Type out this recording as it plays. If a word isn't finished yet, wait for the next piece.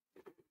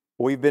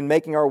We've been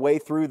making our way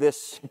through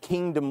this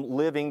kingdom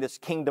living, this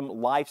kingdom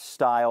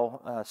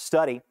lifestyle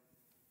study.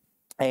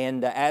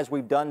 And as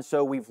we've done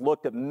so, we've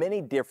looked at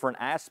many different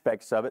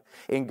aspects of it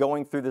in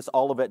going through this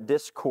Olivet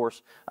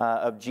Discourse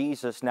of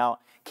Jesus. Now,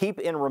 keep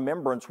in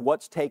remembrance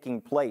what's taking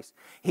place.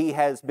 He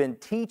has been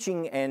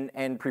teaching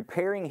and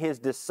preparing his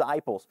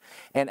disciples.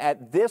 And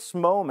at this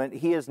moment,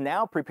 he is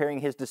now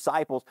preparing his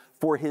disciples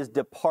for his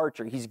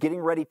departure. He's getting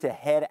ready to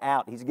head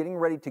out. He's getting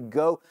ready to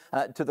go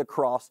to the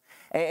cross.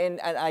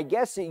 And I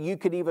guess you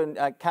could even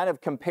kind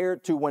of compare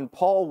it to when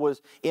Paul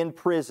was in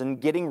prison,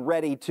 getting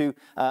ready to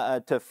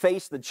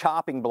face the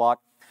chopping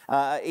block.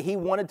 He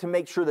wanted to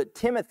make sure that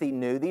Timothy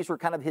knew. These were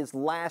kind of his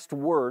last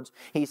words.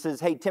 He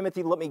says, hey,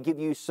 Timothy, let me give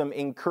you some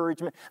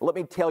encouragement. Let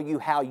me tell you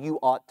how you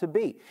ought to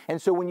be.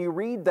 And so when you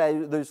read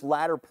those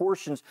latter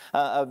portions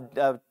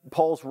of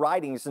Paul's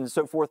writings and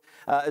so forth,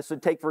 so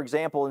take, for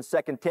example, in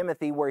 2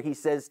 Timothy where he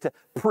says to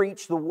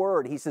preach the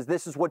word. He says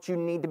this is what you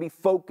need to be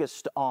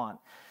focused on.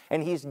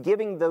 And he's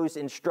giving those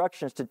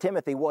instructions to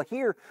Timothy. Well,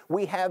 here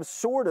we have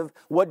sort of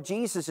what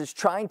Jesus is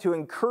trying to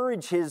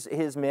encourage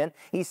his men.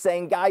 He's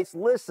saying, guys,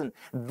 listen,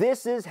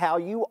 this is how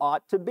you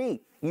ought to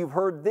be. You've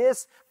heard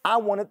this, I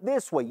want it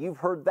this way. You've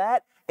heard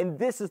that, and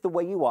this is the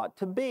way you ought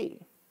to be.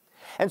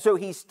 And so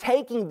he's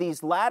taking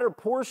these latter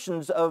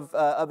portions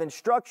of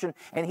instruction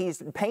and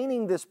he's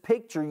painting this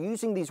picture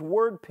using these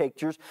word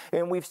pictures.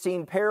 And we've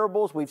seen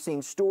parables, we've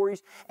seen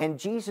stories, and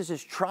Jesus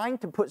is trying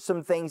to put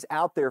some things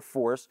out there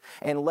for us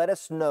and let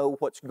us know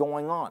what's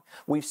going on.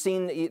 We've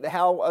seen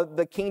how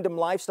the kingdom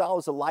lifestyle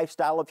is a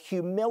lifestyle of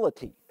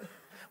humility.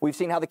 We've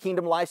seen how the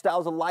kingdom lifestyle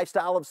is a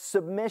lifestyle of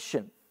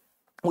submission.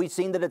 We've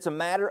seen that it's a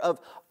matter of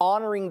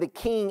honoring the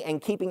king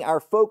and keeping our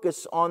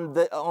focus on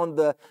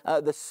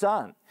the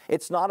son.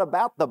 It's not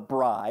about the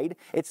bride.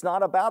 It's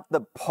not about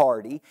the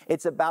party.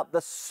 It's about the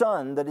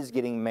son that is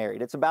getting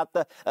married. It's about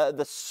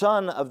the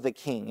son of the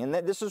king. And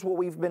this is what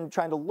we've been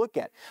trying to look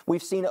at.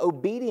 We've seen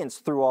obedience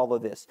through all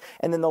of this.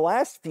 And in the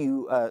last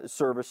few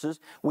services,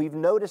 we've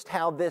noticed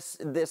how this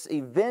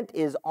event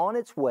is on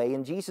its way.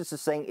 And Jesus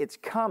is saying it's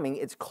coming.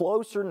 It's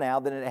closer now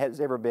than it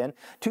has ever been.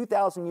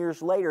 2,000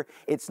 years later,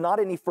 it's not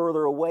any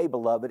further away,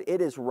 beloved.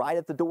 It is right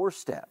at the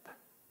doorstep.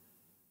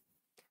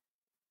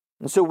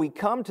 And so we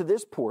come to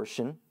this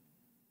portion,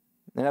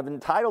 and I've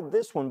entitled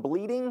this one,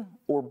 Bleeting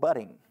or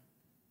Budding.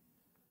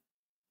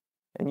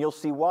 And you'll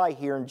see why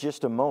here in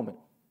just a moment.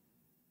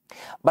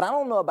 But I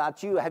don't know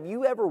about you. Have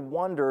you ever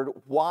wondered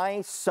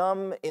why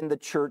some in the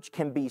church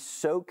can be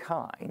so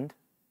kind,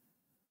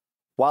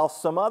 while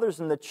some others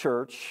in the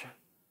church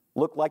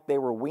look like they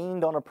were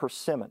weaned on a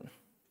persimmon?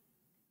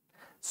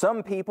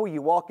 Some people,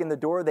 you walk in the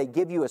door, they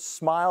give you a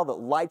smile that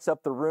lights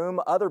up the room.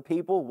 Other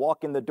people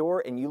walk in the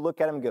door and you look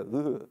at them and go,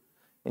 ooh.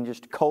 And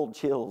just cold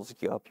chills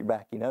go up your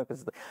back, you know,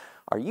 because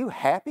are you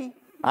happy?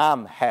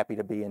 I'm happy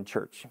to be in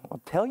church. Well,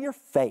 tell your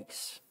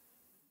face,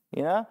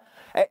 you know.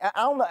 I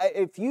don't know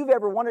if you've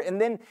ever wondered,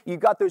 and then you've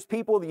got those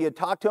people that you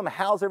talk to them,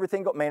 how's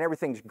everything going? Man,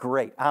 everything's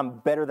great. I'm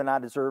better than I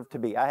deserve to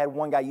be. I had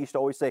one guy used to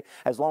always say,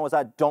 as long as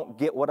I don't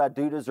get what I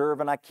do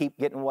deserve and I keep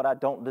getting what I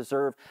don't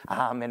deserve,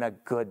 I'm in a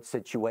good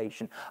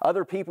situation.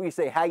 Other people, you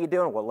say, how you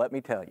doing? Well, let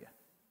me tell you.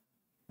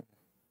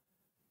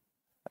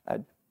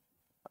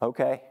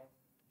 Okay.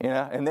 You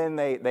know, and then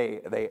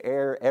they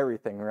air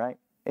everything, right?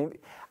 And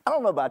I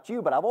don't know about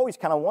you, but I've always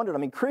kind of wondered. I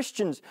mean,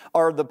 Christians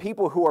are the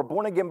people who are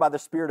born again by the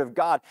Spirit of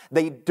God.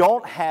 They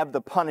don't have the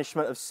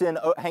punishment of sin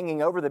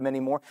hanging over them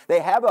anymore. They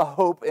have a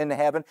hope in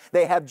heaven.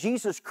 They have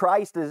Jesus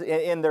Christ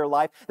in their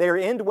life. They are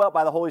indwelt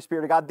by the Holy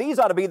Spirit of God. These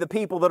ought to be the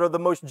people that are the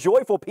most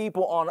joyful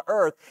people on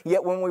earth.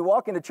 Yet when we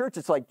walk into church,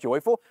 it's like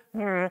joyful,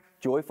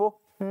 joyful,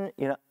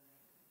 you know.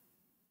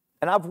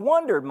 And I've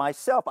wondered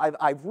myself,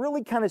 I've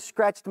really kind of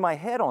scratched my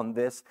head on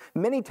this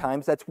many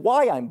times. That's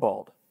why I'm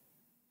bald.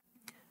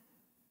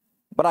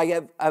 But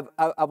I've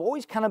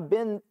always kind of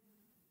been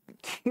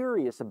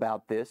curious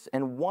about this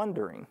and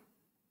wondering.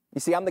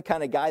 You see, I'm the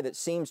kind of guy that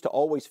seems to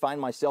always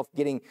find myself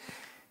getting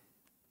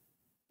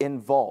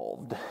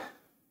involved.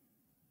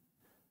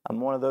 I'm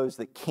one of those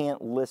that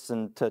can't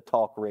listen to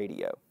talk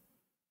radio.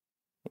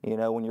 You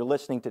know, when you're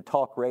listening to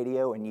talk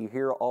radio and you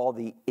hear all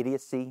the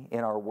idiocy in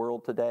our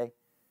world today,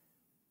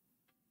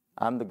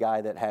 I'm the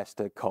guy that has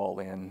to call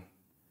in.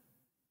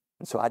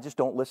 And so I just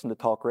don't listen to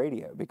talk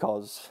radio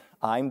because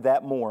I'm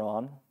that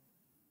moron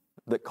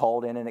that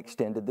called in and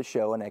extended the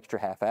show an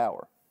extra half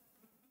hour.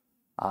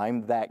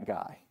 I'm that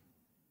guy.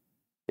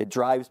 It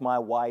drives my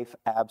wife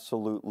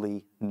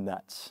absolutely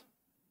nuts.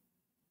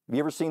 Have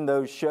you ever seen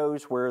those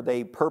shows where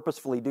they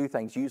purposefully do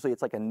things? Usually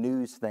it's like a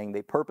news thing.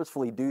 They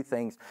purposefully do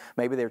things.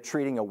 Maybe they're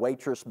treating a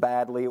waitress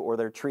badly or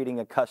they're treating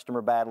a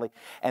customer badly,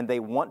 and they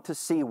want to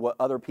see what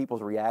other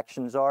people's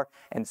reactions are.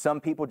 And some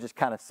people just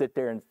kind of sit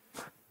there and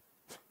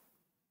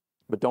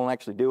but don't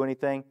actually do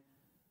anything.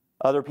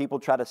 Other people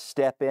try to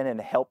step in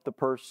and help the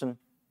person.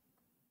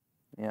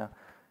 Yeah.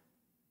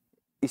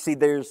 You see,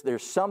 there's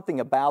something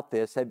about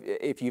this.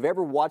 If you've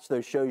ever watched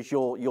those shows,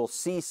 you'll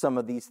see some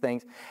of these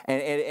things.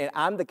 And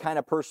I'm the kind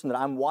of person that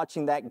I'm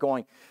watching that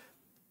going,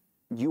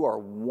 you are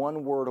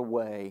one word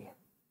away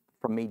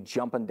from me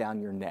jumping down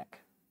your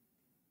neck.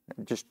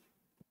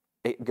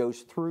 It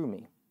goes through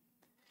me.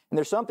 And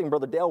there's something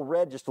Brother Dale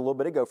read just a little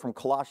bit ago from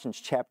Colossians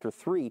chapter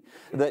 3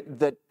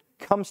 that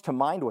comes to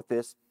mind with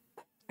this,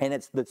 and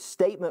it's the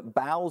statement,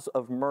 bowels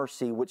of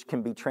mercy, which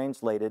can be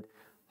translated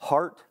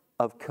heart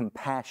of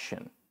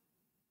compassion.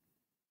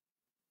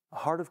 A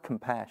heart of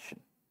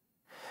compassion.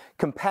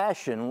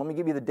 Compassion, let me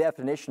give you the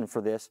definition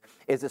for this,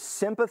 is a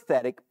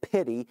sympathetic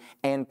pity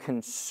and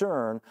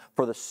concern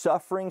for the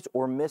sufferings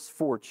or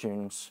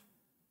misfortunes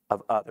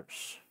of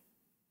others.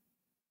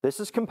 This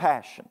is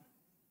compassion.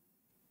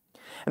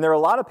 And there are a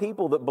lot of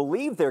people that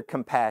believe they're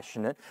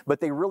compassionate, but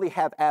they really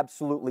have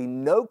absolutely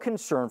no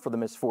concern for the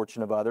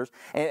misfortune of others.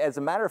 And as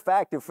a matter of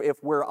fact,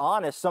 if we're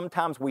honest,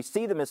 sometimes we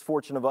see the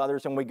misfortune of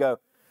others and we go,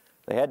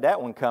 they had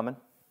that one coming.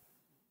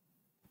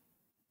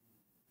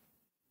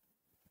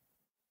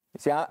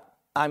 See,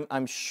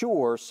 I'm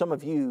sure some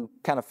of you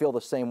kind of feel the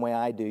same way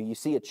I do. You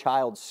see a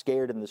child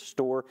scared in the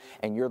store,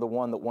 and you're the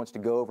one that wants to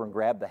go over and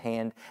grab the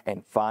hand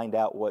and find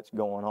out what's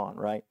going on,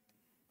 right?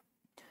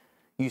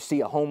 You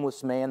see a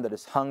homeless man that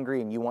is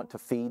hungry and you want to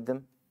feed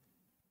them.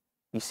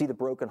 You see the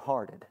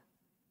brokenhearted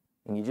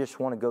and you just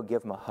want to go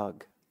give them a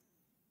hug.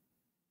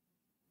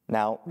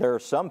 Now, there are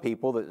some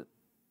people that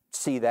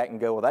see that and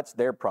go, well, that's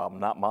their problem,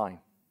 not mine.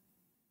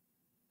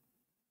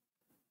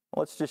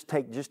 Well, let's just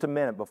take just a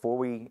minute before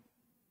we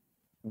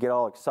get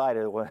all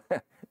excited. Well,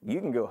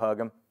 you can go hug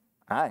them.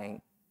 I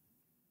ain't.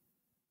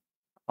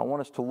 I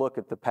want us to look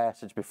at the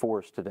passage before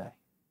us today.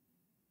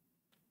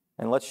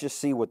 And let's just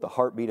see what the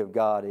heartbeat of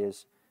God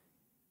is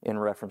in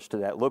reference to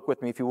that. Look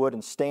with me if you would,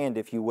 and stand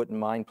if you wouldn't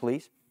mind,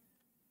 please.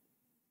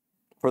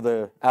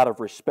 Out of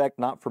respect,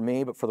 not for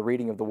me, but for the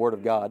reading of the Word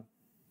of God.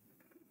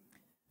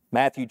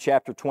 Matthew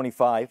chapter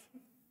 25,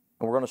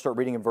 and we're going to start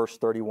reading in verse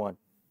 31.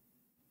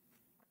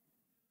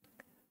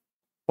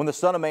 When the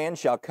Son of Man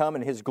shall come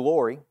in His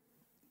glory,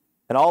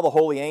 and all the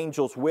holy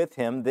angels with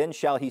Him, then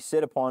shall He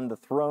sit upon the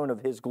throne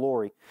of His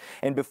glory.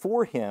 And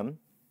before Him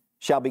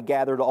shall be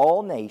gathered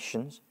all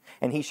nations,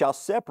 and He shall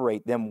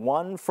separate them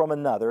one from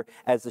another,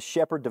 as the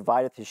shepherd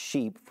divideth his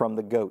sheep from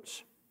the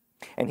goats.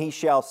 And He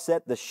shall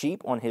set the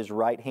sheep on His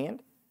right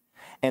hand,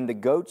 and the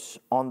goats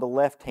on the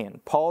left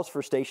hand. Pause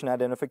for station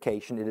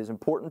identification. It is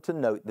important to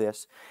note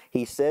this.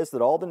 He says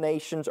that all the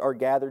nations are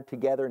gathered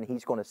together and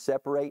He's going to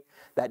separate.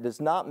 That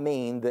does not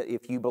mean that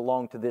if you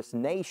belong to this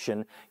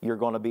nation, you're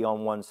going to be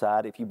on one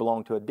side. If you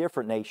belong to a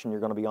different nation,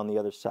 you're going to be on the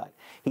other side.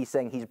 He's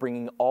saying He's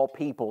bringing all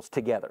peoples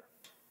together,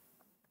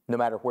 no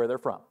matter where they're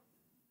from.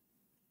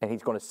 And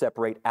He's going to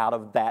separate out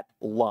of that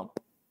lump.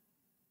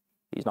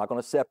 He's not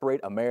going to separate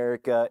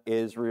America,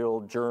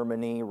 Israel,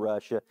 Germany,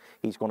 Russia.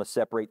 He's going to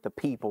separate the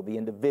people, the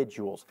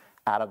individuals,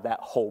 out of that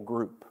whole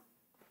group.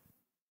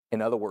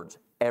 In other words,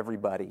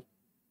 everybody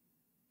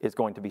is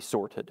going to be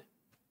sorted.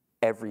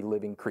 Every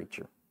living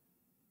creature.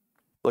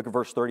 Look at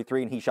verse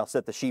 33. And He shall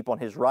set the sheep on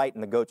His right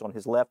and the goats on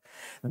His left.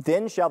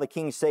 Then shall the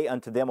King say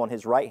unto them on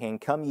His right hand,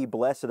 Come ye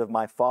blessed of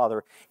my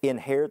Father,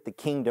 inherit the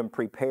kingdom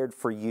prepared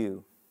for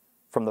you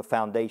from the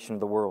foundation of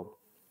the world.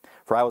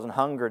 For I was an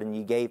hungered, and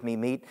ye gave me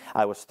meat.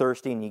 I was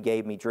thirsty, and ye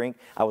gave me drink.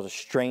 I was a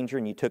stranger,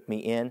 and ye took me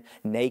in.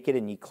 Naked,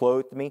 and ye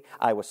clothed me.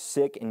 I was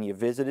sick, and ye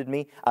visited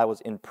me. I was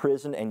in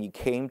prison, and ye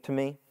came to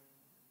me.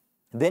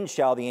 Then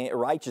shall the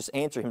righteous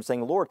answer Him,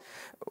 saying, Lord,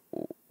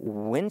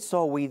 when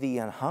saw we thee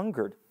an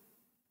hungered,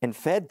 and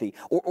fed thee,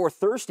 or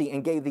thirsty,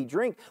 and gave thee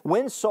drink?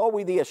 When saw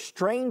we thee a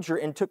stranger,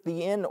 and took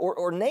thee in,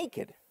 or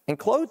naked, and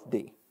clothed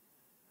thee?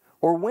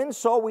 Or when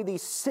saw we thee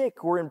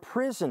sick or in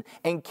prison,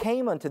 and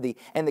came unto thee?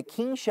 And the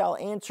King shall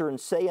answer and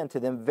say unto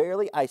them,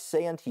 Verily I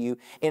say unto you,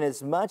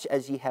 inasmuch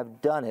as ye have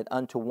done it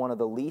unto one of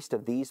the least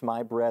of these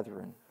my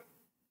brethren,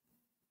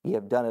 ye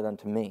have done it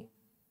unto me.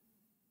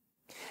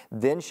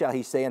 Then shall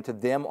He say unto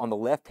them on the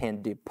left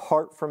hand,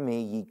 Depart from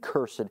me, ye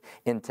cursed,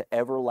 into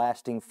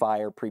everlasting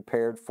fire,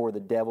 prepared for the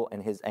devil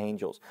and his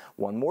angels.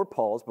 One more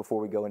pause before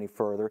we go any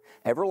further.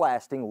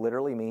 Everlasting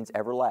literally means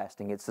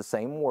everlasting. It's the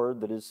same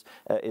word that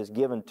is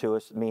given to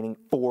us, meaning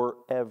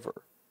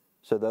forever.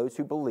 So those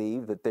who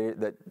believe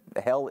that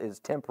hell is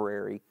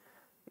temporary,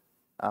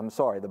 I'm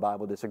sorry, the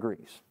Bible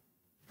disagrees.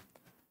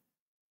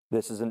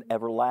 This is an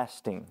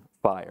everlasting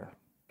fire,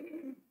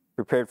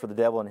 prepared for the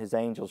devil and his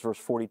angels. Verse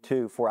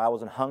 42, For I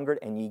was an hungered,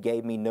 and ye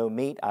gave me no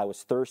meat. I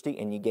was thirsty,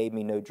 and ye gave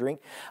me no drink.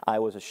 I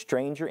was a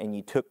stranger, and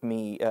ye took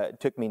me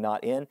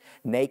not in.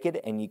 Naked,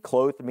 and ye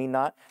clothed me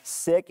not.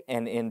 Sick,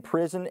 and in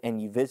prison, and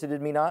ye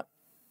visited me not.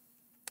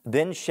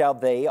 Then shall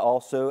they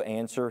also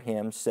answer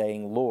Him,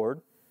 saying,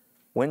 Lord,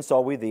 when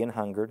saw we thee an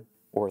hungered,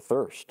 or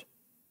thirst,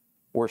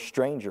 or a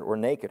stranger, or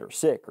naked, or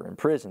sick, or in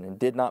prison, and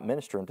did not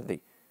minister unto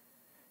thee?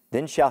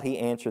 Then shall He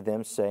answer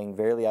them, saying,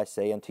 Verily I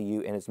say unto you,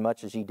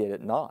 inasmuch as ye did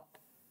it not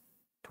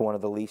to one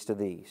of the least of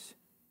these,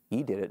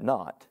 ye did it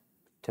not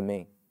to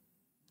me.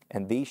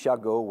 And these shall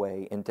go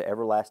away into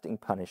everlasting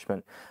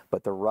punishment,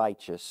 but the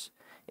righteous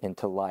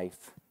into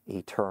life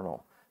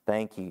eternal.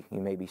 Thank you. You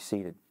may be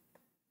seated.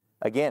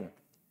 Again,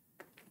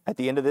 At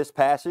the end of this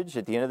passage,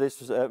 at the end of this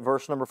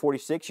verse number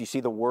 46, you see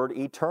the word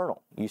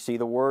eternal. You see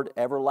the word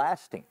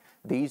everlasting.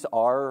 This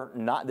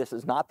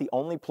is not the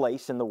only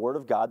place in the Word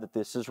of God that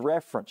this is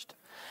referenced.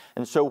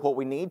 And so what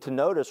we need to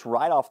notice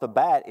right off the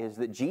bat is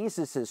that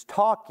Jesus is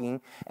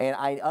talking, and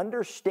I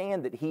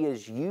understand that he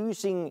is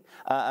using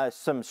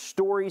some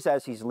stories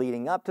as he's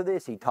leading up to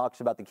this. He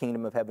talks about the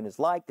kingdom of heaven is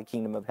like, the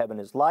kingdom of heaven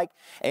is like,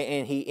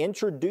 and he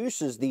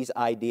introduces these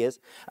ideas.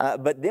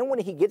 But then when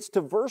he gets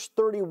to verse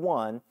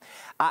 31,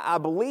 I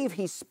believe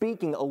he's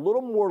speaking a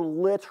little more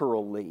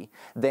literally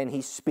than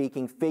he's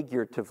speaking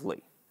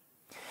figuratively.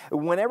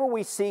 Whenever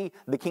we see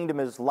the kingdom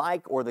is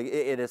like, or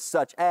it is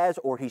such as,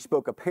 or he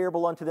spoke a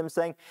parable unto them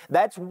saying,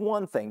 that's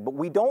one thing. But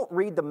we don't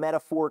read the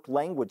metaphoric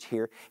language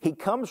here. He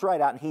comes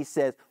right out and he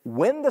says,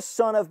 when the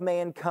Son of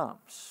Man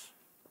comes.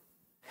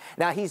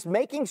 Now, he's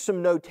making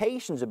some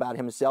notations about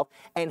himself,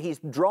 and he's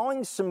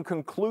drawing some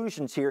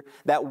conclusions here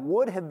that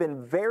would have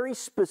been very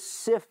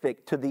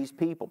specific to these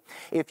people.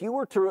 If you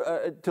were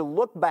to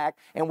look back,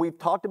 and we've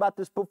talked about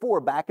this before,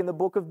 back in the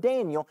book of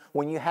Daniel,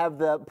 when you have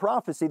the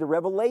prophecy, the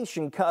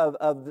revelation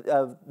of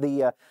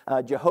the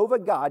Jehovah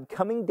God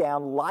coming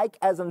down like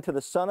as unto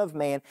the Son of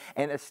Man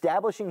and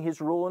establishing his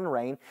rule and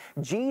reign,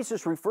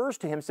 Jesus refers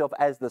to himself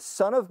as the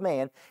Son of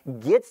Man,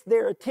 gets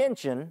their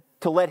attention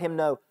to let him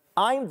know,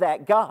 I'm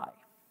that guy.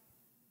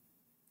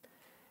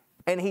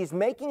 And he's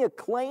making a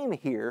claim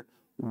here,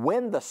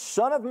 when the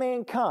Son of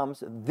Man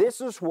comes, this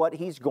is what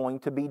he's going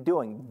to be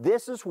doing.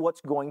 This is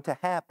what's going to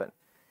happen.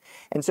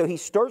 And so he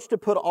starts to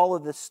put all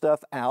of this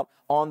stuff out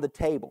on the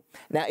table.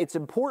 Now, it's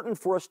important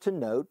for us to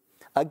note,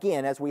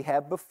 again, as we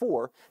have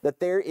before, that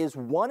there is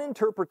one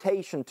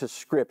interpretation to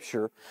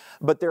Scripture,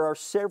 but there are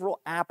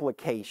several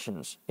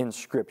applications in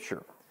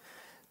Scripture.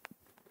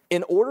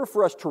 In order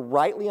for us to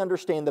rightly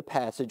understand the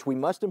passage, we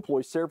must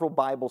employ several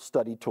Bible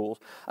study tools.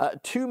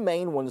 Two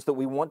main ones that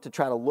we want to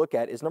try to look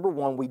at is, number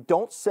one, we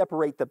don't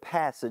separate the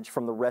passage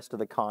from the rest of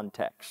the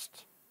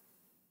context.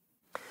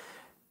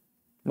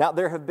 Now,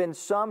 there have been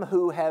some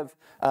who have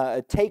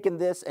taken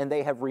this and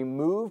they have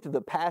removed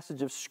the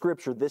passage of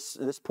Scripture, this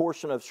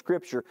portion of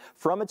Scripture,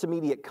 from its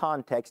immediate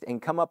context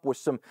and come up with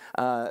some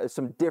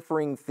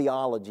differing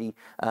theology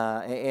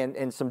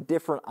and some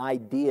different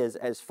ideas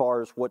as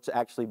far as what's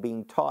actually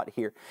being taught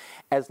here.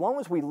 As long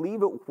as we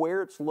leave it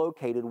where it's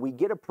located, we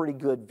get a pretty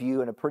good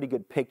view and a pretty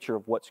good picture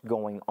of what's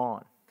going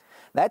on.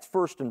 That's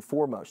first and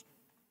foremost.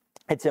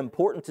 It's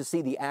important to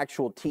see the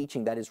actual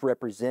teaching that is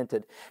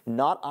represented,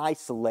 not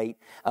isolate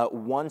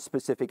one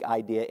specific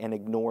idea and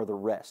ignore the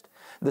rest.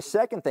 The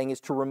second thing is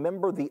to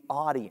remember the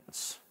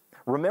audience.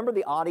 Remember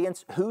the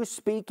audience, who's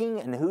speaking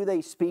and who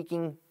they're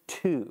speaking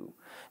to.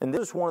 And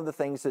this is one of the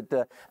things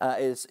that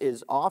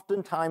is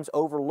oftentimes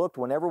overlooked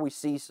whenever we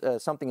see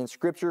something in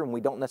Scripture and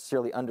we don't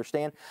necessarily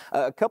understand.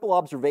 A couple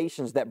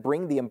observations that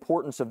bring the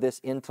importance of this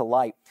into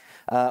light.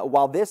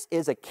 While this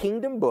is a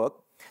kingdom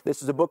book,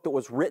 this is a book that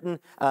was written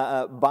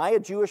by a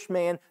Jewish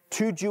man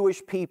to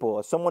Jewish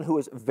people, someone who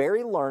was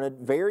very learned,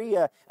 very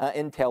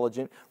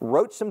intelligent,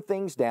 wrote some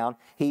things down.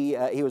 He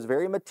was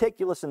very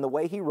meticulous in the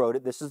way he wrote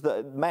it. This is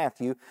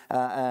Matthew,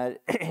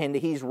 and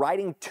he's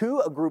writing to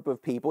a group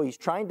of people. He's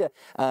trying to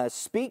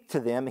speak to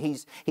them.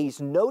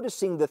 He's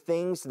noticing the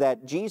things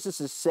that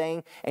Jesus is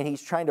saying, and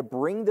he's trying to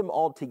bring them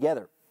all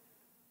together.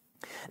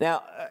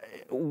 Now,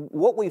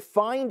 what we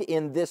find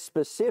in this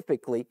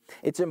specifically,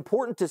 it's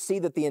important to see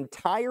that the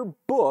entire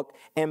book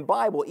and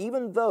Bible,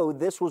 even though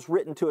this was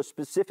written to a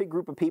specific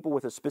group of people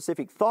with a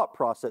specific thought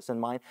process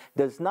in mind,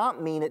 does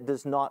not mean it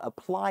does not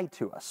apply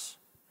to us.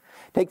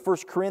 Take 1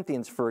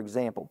 Corinthians, for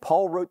example.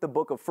 Paul wrote the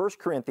book of 1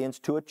 Corinthians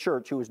to a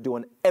church who was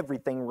doing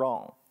everything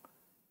wrong.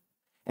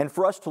 And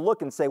for us to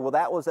look and say, well,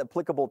 that was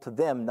applicable to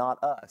them,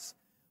 not us.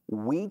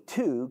 We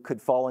too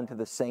could fall into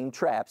the same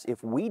traps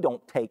if we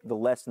don't take the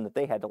lesson that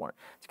they had to learn.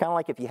 It's kind of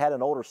like if you had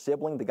an older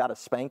sibling that got a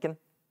spanking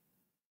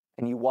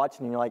and you watch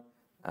and you're like,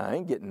 I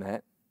ain't getting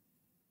that.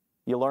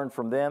 You learn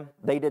from them.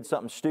 They did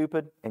something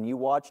stupid and you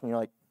watch and you're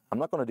like, I'm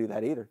not going to do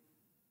that either.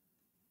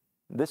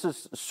 This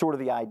is sort of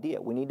the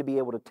idea. We need to be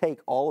able to take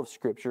all of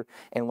Scripture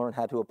and learn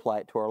how to apply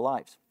it to our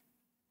lives.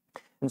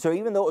 And so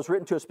even though it was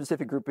written to a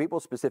specific group of people,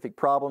 specific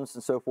problems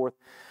and so forth,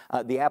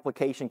 the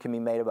application can be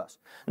made of us.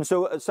 And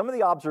so some of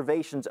the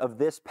observations of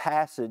this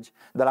passage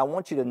that I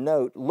want you to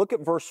note, look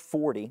at verse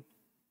 40.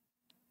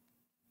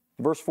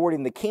 Verse 40,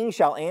 and the king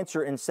shall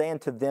answer and say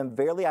unto them,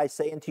 verily I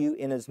say unto you,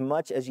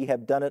 inasmuch as ye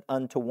have done it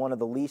unto one of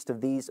the least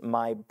of these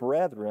my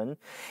brethren,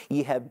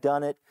 ye have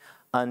done it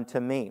unto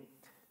me.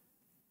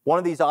 One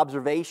of these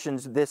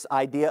observations, this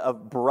idea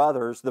of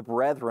brothers, the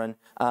brethren,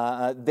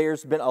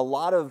 there's been a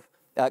lot of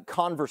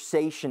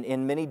conversation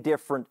in many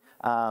different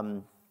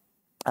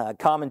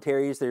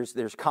commentaries.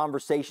 There's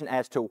conversation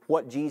as to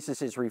what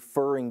Jesus is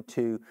referring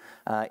to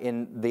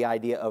in the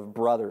idea of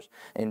brothers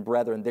and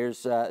brethren.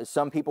 There's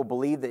some people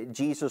believe that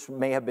Jesus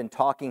may have been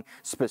talking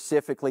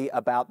specifically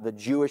about the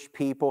Jewish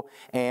people,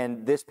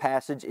 and this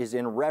passage is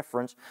in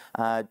reference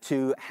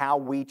to how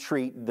we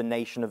treat the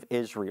nation of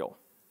Israel.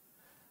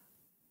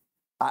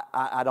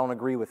 I don't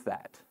agree with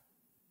that.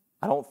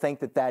 I don't think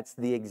that that's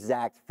the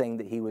exact thing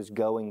that he was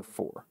going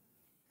for.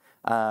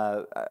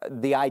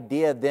 The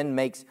idea then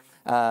makes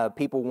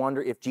people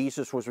wonder if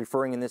Jesus was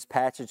referring in this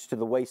passage to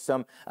the way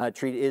some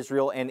treat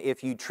Israel, and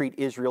if you treat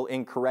Israel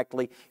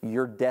incorrectly,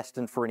 you're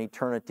destined for an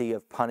eternity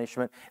of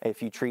punishment.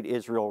 If you treat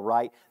Israel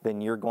right,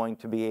 then you're going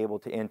to be able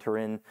to enter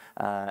in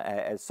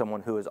as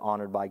someone who is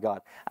honored by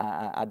God.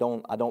 I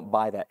don't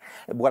buy that.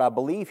 What I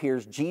believe here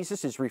is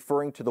Jesus is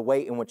referring to the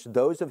way in which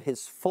those of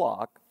his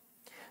flock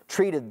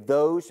treated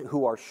those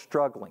who are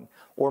struggling.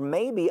 Or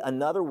maybe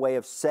another way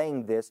of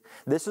saying this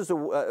is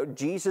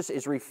Jesus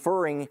is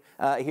referring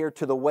here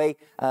to the way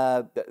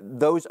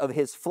those of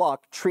his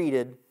flock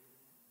treated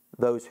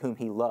those whom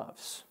he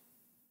loves.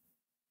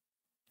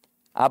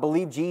 I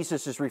believe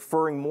Jesus is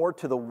referring more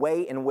to the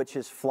way in which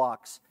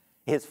those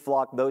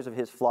of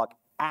his flock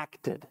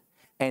acted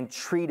and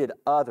treated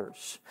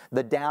others,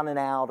 the down and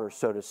outer,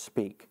 so to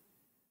speak.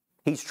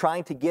 He's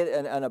trying to get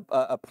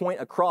a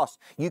point across.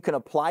 You can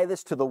apply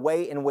this to the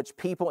way in which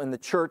people in the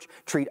church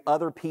treat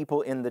other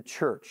people in the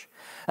church.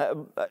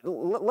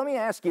 Let me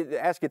ask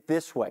it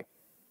this way.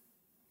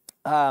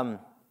 Do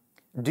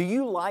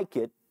you like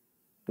it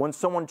when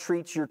someone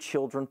treats your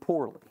children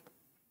poorly?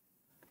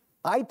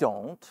 I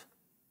don't.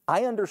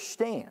 I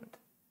understand.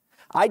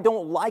 I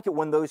don't like it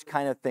when those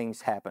kind of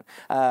things happen.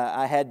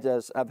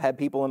 I've had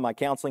people in my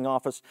counseling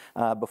office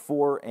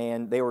before,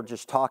 and they were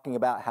just talking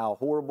about how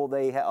horrible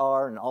they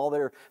are and all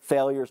their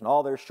failures and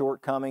all their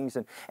shortcomings,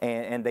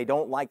 and they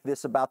don't like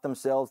this about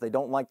themselves, they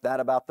don't like that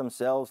about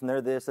themselves, and they're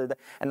this, they're that.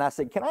 And I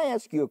said, can I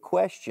ask you a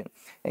question?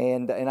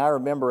 And I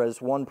remember as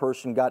one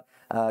person got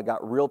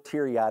real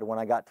teary-eyed when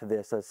I got to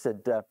this. I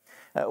said,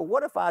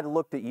 what if I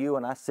looked at you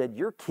and I said,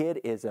 your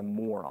kid is a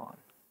moron?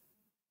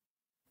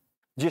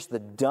 Just the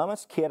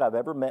dumbest kid I've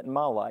ever met in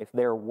my life.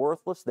 They're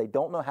worthless. They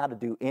don't know how to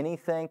do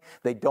anything.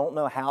 They don't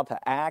know how to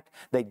act.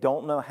 They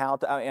don't know how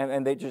to,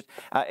 and they just,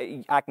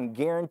 I can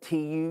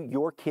guarantee you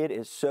your kid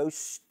is so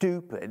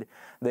stupid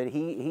that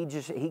he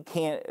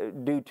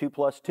can't do 2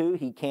 + 2.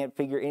 He can't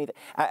figure anything.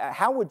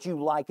 How would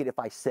you like it if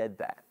I said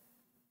that?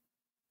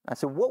 I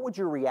said, what would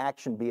your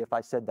reaction be if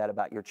I said that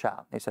about your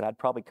child? They said, I'd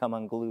probably come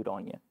unglued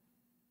on you.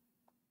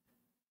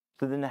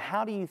 So then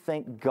how do you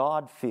think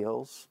God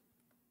feels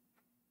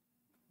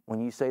when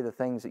you say the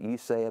things that you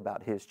say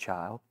about his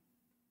child?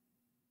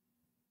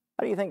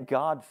 How do you think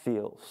God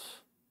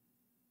feels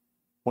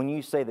when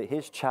you say that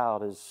his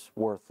child is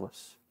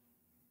worthless?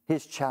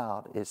 His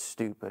child is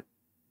stupid.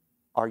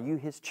 Are you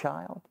his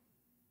child?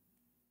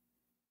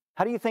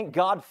 How do you think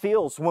God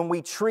feels when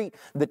we treat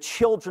the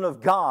children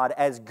of God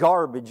as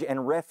garbage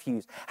and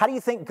refuse? How do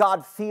you think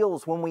God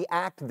feels when we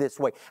act this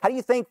way? How do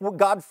you think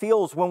God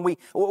feels when we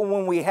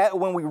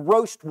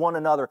roast one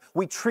another?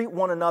 We treat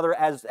one another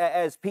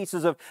as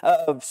pieces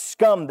of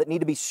scum that need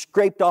to be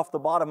scraped off the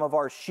bottom of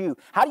our shoe.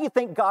 How do you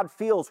think God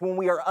feels when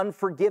we are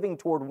unforgiving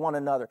toward one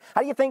another?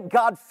 How do you think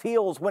God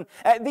feels when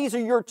these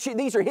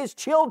are his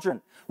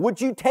children?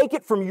 Would you take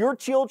it from your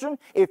children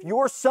if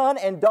your son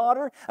and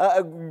daughter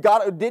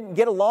didn't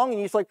get along? And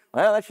you're just like,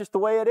 well, that's just the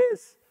way it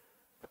is.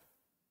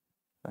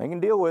 I can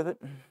deal with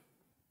it.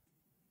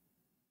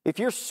 If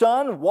your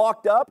son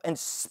walked up and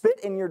spit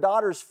in your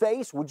daughter's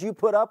face, would you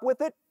put up with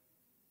it?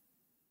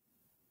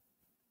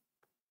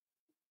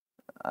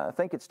 I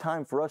think it's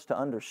time for us to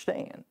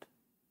understand.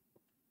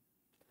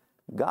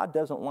 God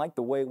doesn't like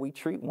the way we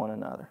treat one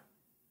another.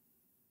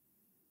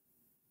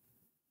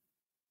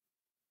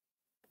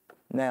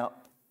 Now,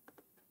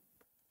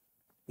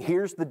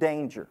 here's the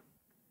danger.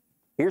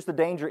 Here's the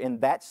danger in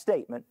that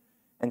statement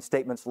and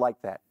statements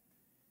like that.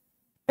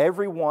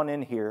 Everyone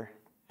in here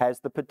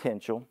has the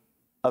potential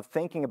of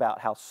thinking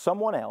about how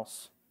someone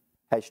else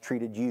has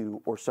treated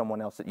you or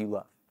someone else that you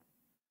love.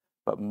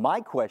 But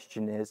my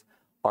question is,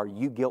 are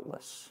you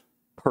guiltless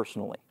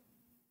personally?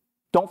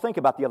 Don't think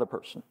about the other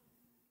person.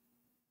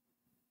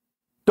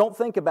 Don't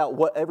think about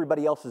what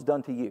everybody else has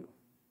done to you.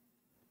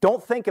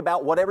 Don't think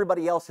about what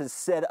everybody else has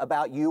said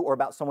about you or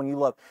about someone you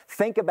love.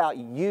 Think about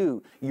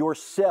you,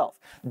 yourself.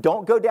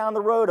 Don't go down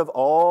the road of,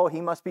 oh, he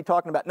must be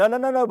talking about.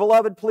 No,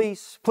 beloved,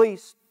 please.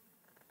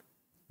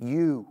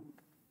 You.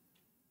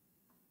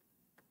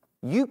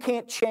 You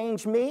can't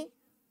change me.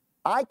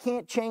 I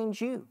can't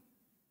change you.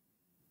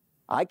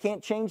 I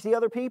can't change the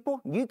other people.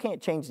 You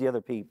can't change the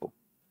other people.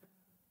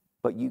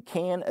 But you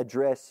can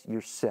address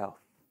yourself.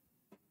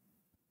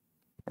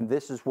 And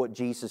this is what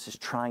Jesus is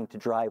trying to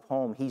drive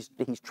home. He's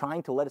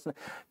trying to let us know,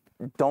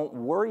 don't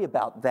worry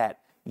about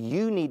that.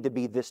 You need to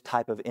be this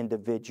type of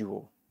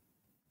individual.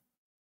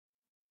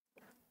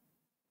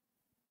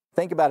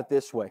 Think about it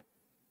this way.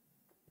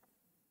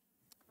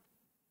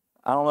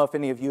 I don't know if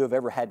any of you have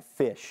ever had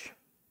fish.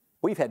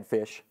 We've had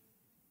fish.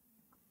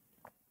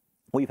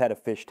 We've had a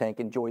fish tank,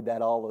 enjoyed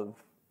that all of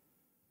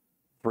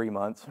 3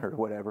 months or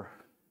whatever.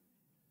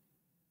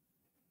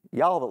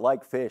 Y'all that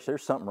like fish,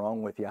 there's something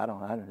wrong with you.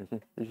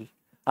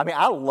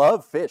 I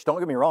love fish. Don't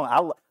get me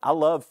wrong. I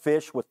love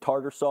fish with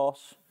tartar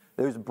sauce.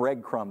 Those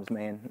breadcrumbs,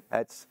 man.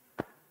 That's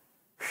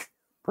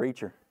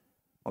preacher.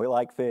 We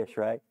like fish,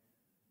 right?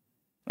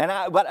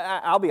 But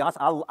I'll be honest,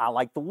 I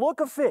like the look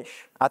of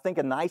fish. I think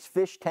a nice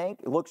fish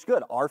tank, it looks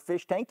good. Our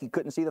fish tank, you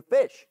couldn't see the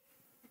fish.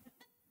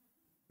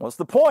 What's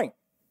the point?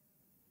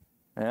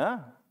 Yeah.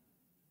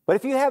 But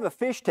if you have a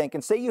fish tank,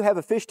 and say you have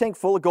a fish tank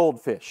full of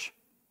goldfish,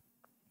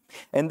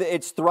 and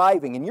it's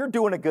thriving, and you're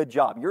doing a good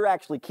job. You're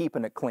actually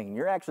keeping it clean.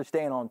 You're actually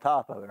staying on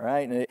top of it,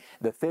 right? And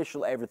the fish,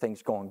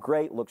 everything's going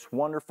great, looks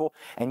wonderful,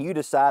 and you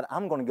decide,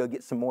 I'm going to go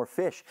get some more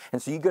fish. And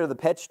so you go to the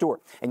pet store,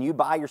 and you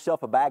buy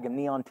yourself a bag of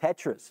neon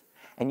tetras,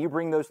 and you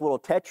bring those little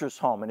tetras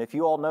home. And if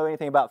you all know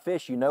anything about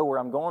fish, you know where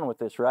I'm going with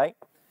this, right?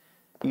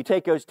 You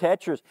take those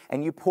tetras,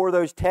 and you pour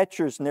those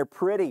tetras, and they're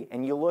pretty,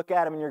 and you look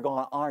at them, and you're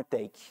going, aren't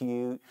they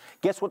cute?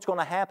 Guess what's going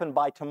to happen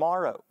by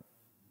tomorrow?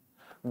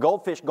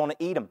 Goldfish are going to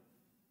eat them.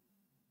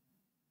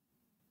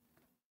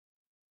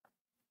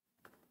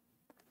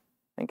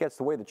 I think that's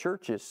the way the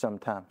church is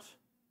sometimes.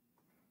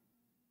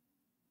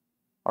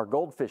 Our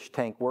goldfish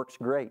tank works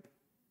great.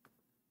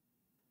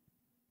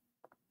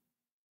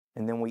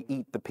 And then we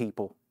eat the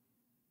people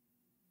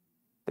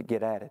that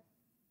get at it.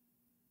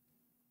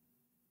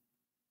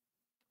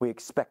 We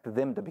expect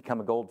them to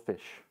become a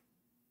goldfish.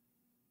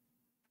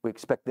 We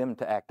expect them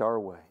to act our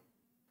way.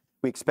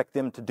 We expect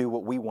them to do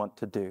what we want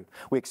to do.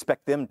 We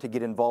expect them to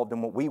get involved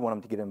in what we want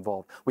them to get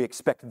involved. We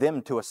expect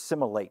them to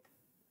assimilate.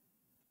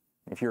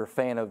 If you're a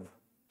fan of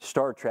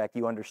Star Trek,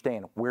 you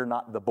understand, we're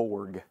not the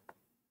Borg.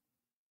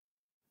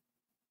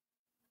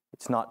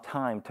 It's not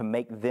time to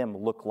make them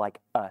look like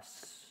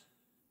us.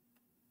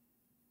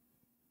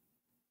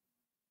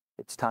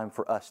 It's time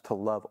for us to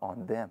love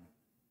on them.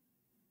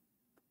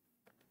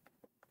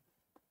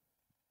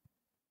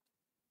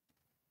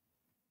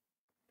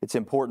 It's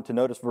important to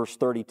notice verse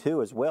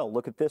 32 as well.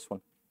 Look at this one.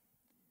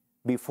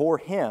 Before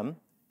him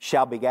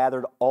shall be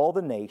gathered all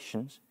the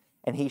nations,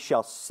 and he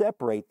shall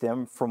separate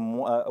them from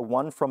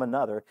one from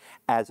another,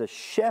 as a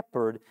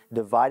shepherd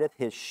divideth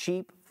his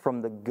sheep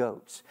from the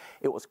goats.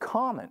 It was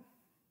common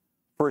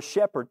for a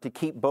shepherd to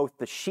keep both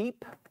the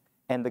sheep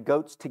and the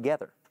goats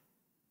together.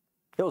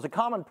 It was a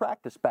common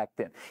practice back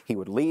then. He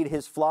would lead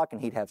his flock,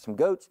 and he'd have some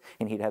goats,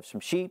 and he'd have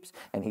some sheep,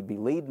 and he'd be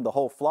leading the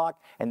whole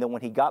flock. And then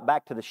when he got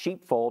back to the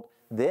sheepfold,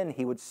 then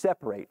he would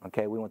separate.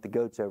 Okay, we want the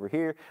goats over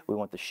here, we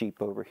want the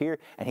sheep over here,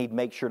 and he'd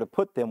make sure to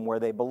put them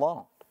where they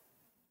belonged.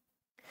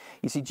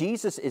 You see,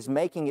 Jesus is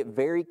making it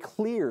very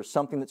clear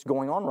something that's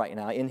going on right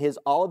now. In his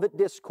Olivet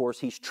Discourse,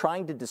 he's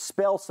trying to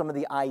dispel some of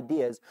the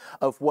ideas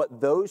of what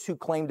those who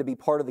claim to be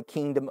part of the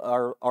kingdom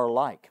are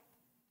like.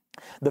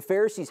 The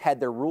Pharisees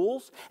had their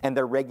rules and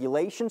their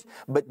regulations,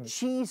 but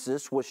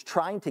Jesus was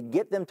trying to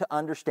get them to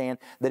understand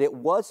that it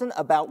wasn't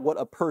about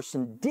what a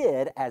person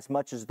did as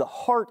much as the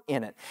heart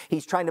in it.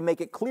 He's trying to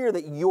make it clear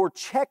that your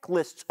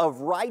checklists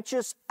of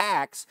righteous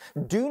acts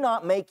do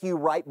not make you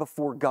right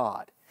before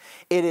God.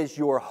 It is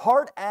your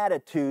heart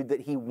attitude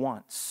that he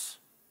wants.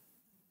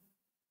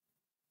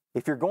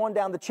 If you're going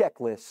down the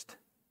checklist,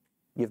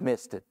 you've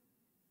missed it.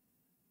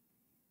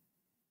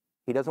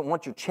 He doesn't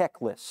want your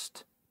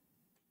checklist.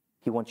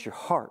 He wants your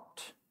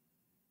heart.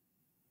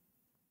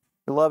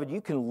 Beloved,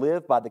 you can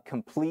live by the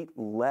complete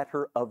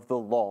letter of the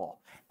law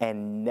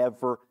and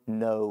never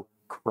know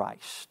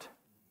Christ.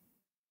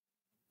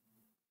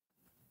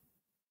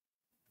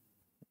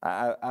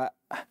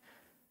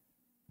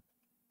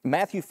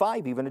 Matthew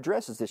 5 even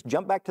addresses this.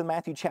 Jump back to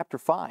Matthew chapter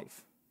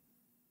 5.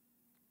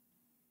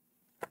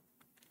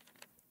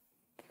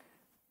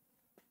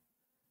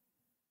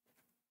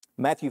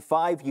 Matthew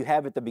 5, you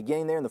have at the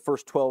beginning there in the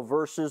first 12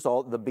 verses,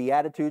 all the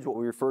Beatitudes, what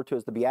we refer to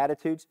as the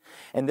Beatitudes.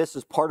 And this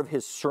is part of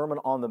his Sermon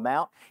on the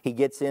Mount. He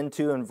gets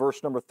into, in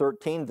verse number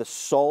 13, the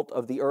salt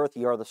of the earth.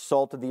 You are the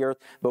salt of the earth,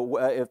 but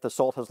if the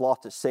salt has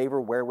lost its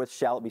savor, wherewith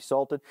shall it be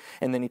salted?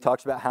 And then he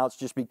talks about how it's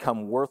just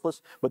become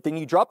worthless. But then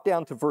you drop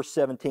down to verse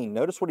 17.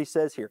 Notice what he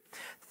says here.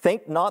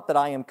 Think not that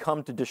I am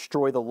come to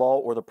destroy the law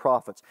or the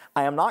prophets.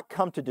 I am not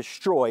come to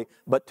destroy,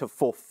 but to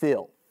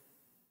fulfill.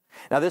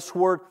 Now this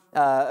word,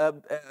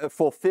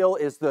 fulfill,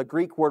 is the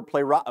Greek word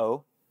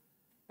plerao,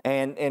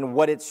 and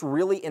what it's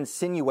really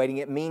insinuating,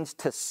 it means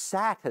to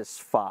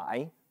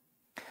satisfy,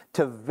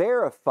 to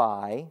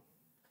verify,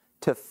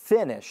 to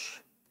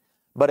finish.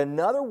 But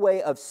another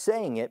way of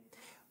saying it,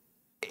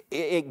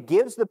 it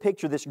gives the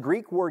picture, this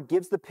Greek word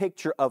gives the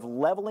picture of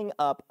leveling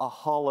up a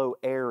hollow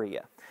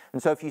area.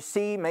 And so if you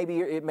see,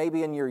 maybe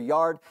in your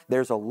yard,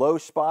 there's a low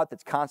spot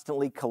that's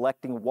constantly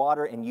collecting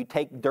water, and you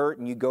take dirt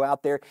and you go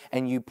out there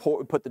and you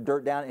put the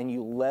dirt down and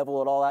you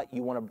level it all out.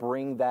 You want to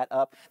bring that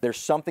up. There's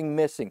something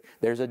missing.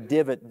 There's a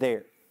divot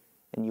there,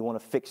 and you want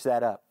to fix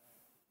that up.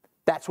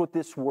 That's what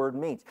this word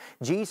means.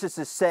 Jesus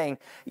is saying,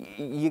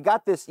 you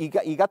got this, you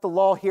got the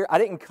law here. I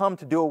didn't come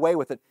to do away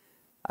with it.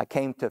 I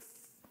came to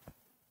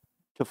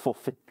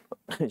fulfill,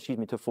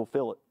 to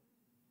fulfill it.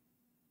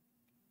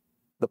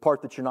 The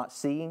part that you're not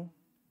seeing,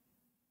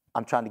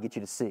 I'm trying to get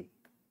you to see.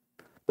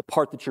 The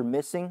part that you're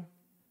missing, I'm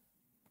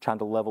trying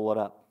to level it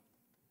up.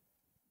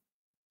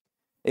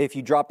 If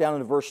you drop down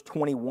into verse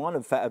 21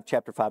 of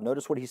chapter 5,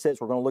 notice what he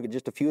says. We're going to look at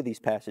just a few of these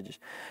passages.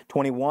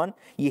 21,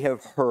 ye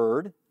have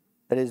heard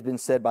that it has been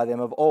said by them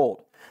of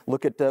old.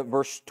 Look at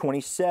verse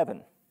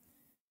 27.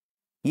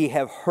 Ye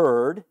have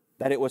heard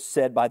that it was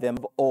said by them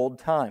of old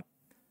time.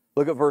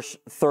 Look at verse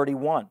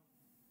 31.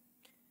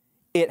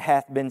 It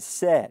hath been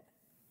said.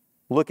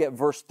 Look at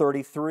verse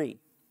 33.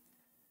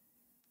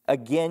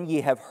 Again,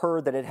 ye have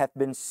heard that it hath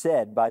been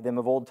said by them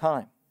of old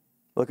time.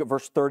 Look at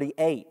verse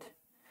 38.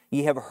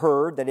 Ye have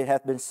heard that it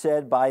hath been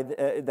said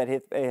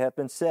it hath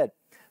been said.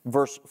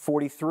 Verse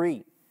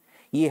 43.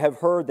 Ye have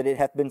heard that it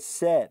hath been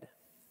said.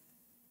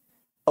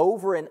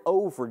 Over and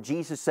over,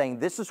 Jesus saying,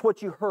 this is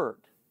what you heard.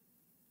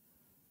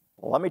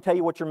 Well, let me tell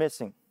you what you're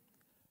missing.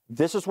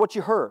 This is what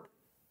you heard.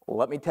 Well,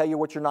 let me tell you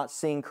what you're not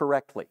seeing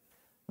correctly.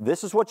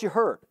 This is what you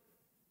heard.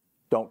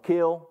 Don't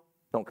kill.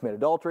 Don't commit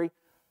adultery.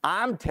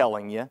 I'm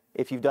telling you,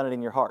 if you've done it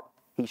in your heart.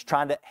 He's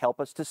trying to help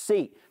us to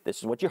see. This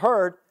is what you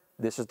heard.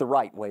 This is the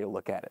right way to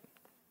look at it.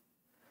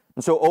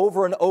 And so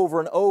over and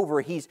over and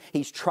over, he's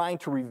trying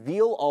to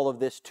reveal all of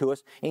this to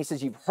us. And he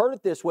says, you've heard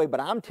it this way, but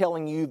I'm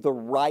telling you the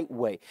right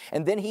way.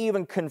 And then he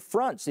even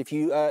confronts, if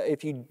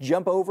you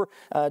jump over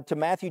to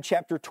Matthew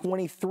chapter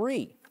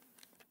 23.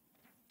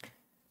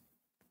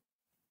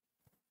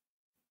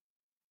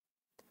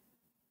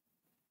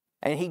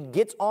 And he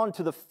gets on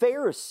to the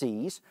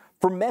Pharisees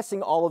for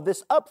messing all of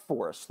this up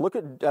for us. Look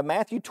at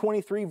Matthew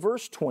 23,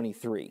 verse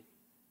 23.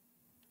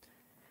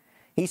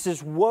 He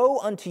says, woe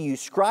unto you,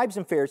 scribes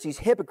and Pharisees,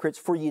 hypocrites,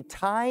 for ye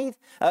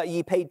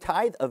paid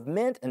tithe of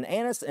mint and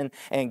anise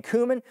and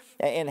cumin,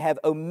 and have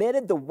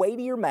omitted the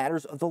weightier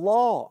matters of the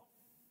law.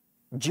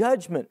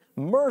 Judgment,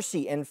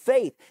 mercy, and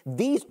faith,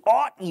 these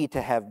ought ye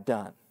to have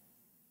done,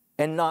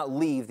 and not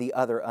leave the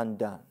other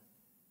undone.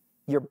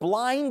 You're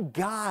blind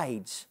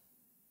guides.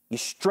 You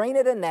strain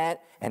at a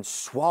gnat and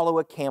swallow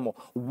a camel.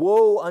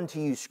 Woe unto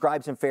you,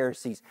 scribes and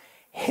Pharisees,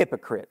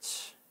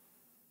 hypocrites!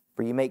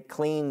 For you make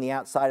clean the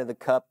outside of the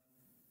cup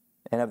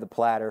and of the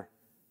platter,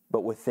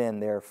 but within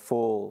they're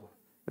full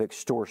of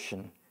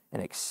extortion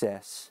and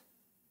excess.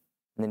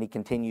 And then he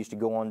continues to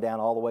go on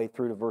down all the way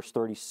through to verse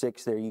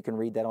 36 there. You can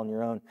read that on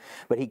your own.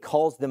 But he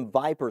calls them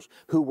vipers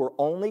who were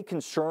only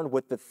concerned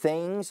with the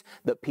things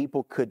that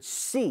people could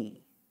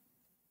see.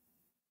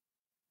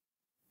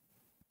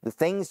 The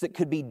things that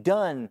could be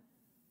done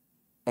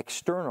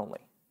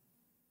externally.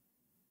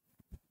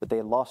 But they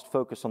had lost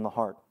focus on the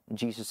heart. And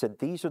Jesus said,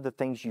 these are the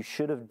things you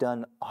should have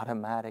done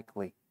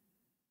automatically.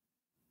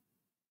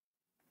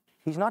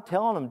 He's not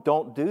telling them,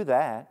 don't do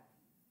that.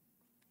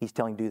 He's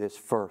telling do this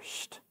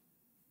first.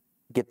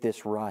 Get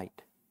this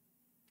right.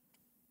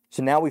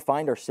 So now we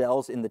find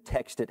ourselves in the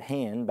text at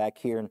hand, back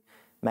here in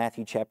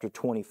Matthew chapter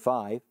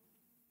 25.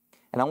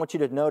 And I want you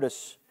to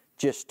notice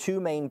just two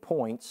main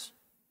points.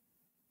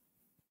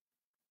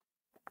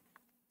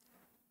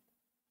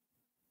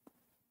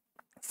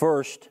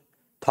 First,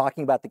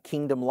 talking about the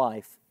kingdom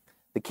life.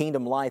 The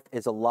kingdom life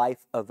is a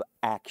life of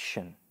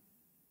action.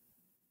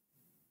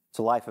 It's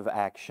a life of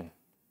action.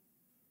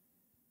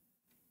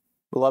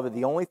 Beloved,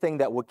 the only thing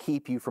that will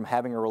keep you from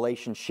having a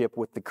relationship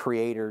with the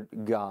Creator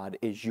God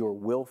is your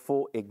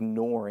willful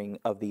ignoring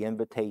of the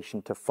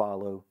invitation to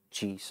follow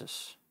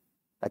Jesus.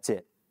 That's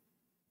it.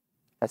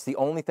 That's the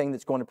only thing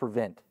that's going to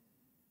prevent.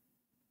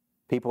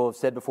 People have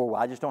said before,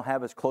 well, I just don't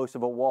have as close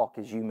of a walk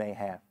as you may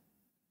have.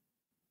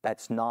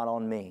 That's not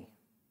on me.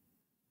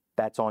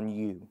 That's on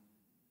you.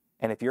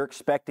 And if you're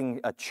expecting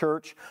a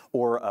church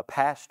or a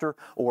pastor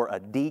or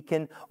a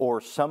deacon or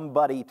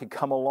somebody to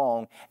come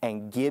along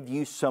and give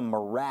you some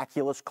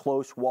miraculous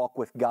close walk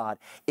with God,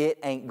 it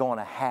ain't going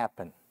to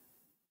happen.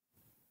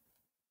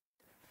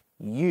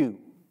 You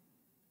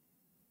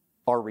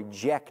are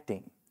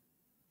rejecting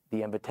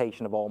the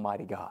invitation of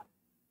Almighty God.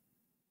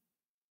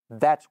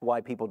 That's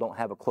why people don't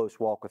have a close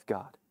walk with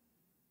God.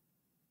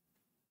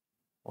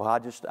 Well,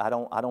 I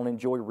don't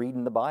enjoy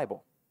reading the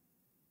Bible.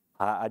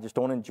 I just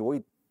don't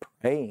enjoy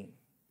praying.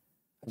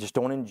 I just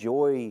don't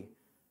enjoy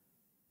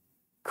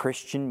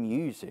Christian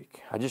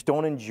music. I just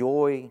don't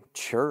enjoy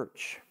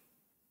church.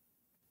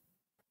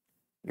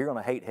 You're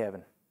going to hate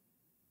heaven.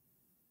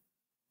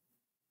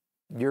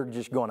 You're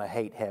just going to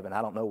hate heaven.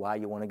 I don't know why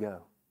you want to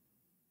go.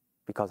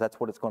 Because that's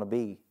what it's going to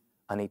be,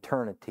 an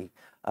eternity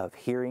of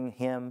hearing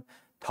Him,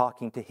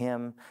 talking to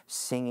Him,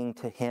 singing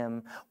to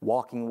Him,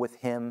 walking with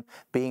Him,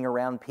 being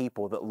around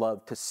people that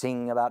love to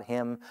sing about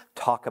Him,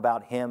 talk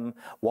about Him,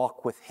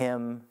 walk with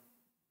Him.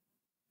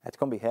 That's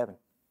going to be heaven.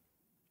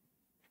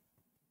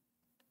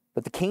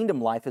 But the kingdom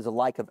life is a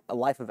life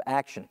of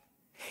action.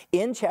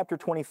 In chapter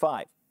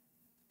 25,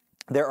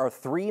 there are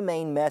three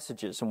main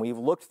messages, and we've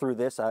looked through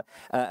this at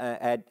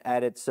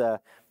its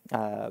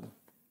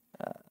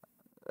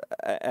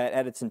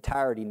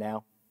entirety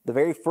now. The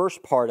very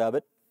first part of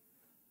it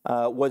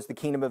was the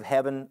kingdom of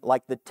heaven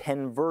like the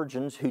 10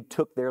 virgins who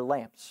took their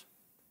lamps.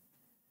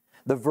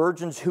 The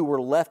virgins who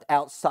were left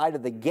outside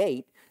of the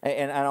gate,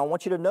 and I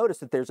want you to notice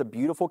that there's a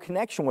beautiful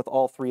connection with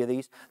all three of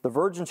these. The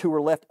virgins who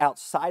were left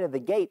outside of the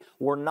gate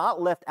were not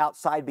left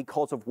outside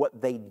because of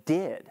what they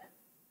did.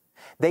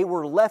 They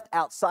were left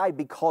outside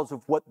because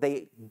of what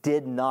they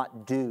did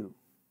not do.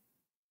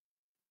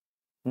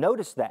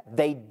 Notice that.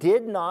 They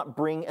did not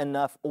bring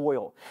enough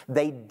oil.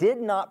 They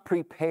did not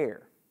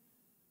prepare.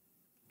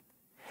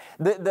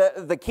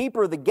 The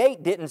keeper of the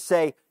gate didn't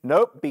say,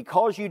 nope,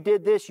 because you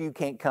did this, you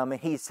can't come in.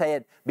 He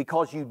said,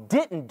 because you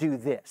didn't do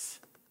this,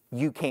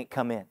 you can't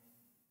come in.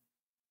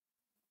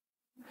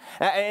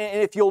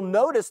 And if you'll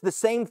notice the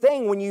same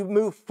thing when you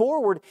move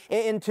forward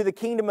into the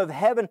kingdom of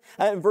heaven,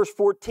 in verse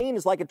 14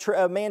 is like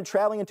a man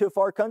traveling into a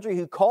far country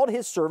who called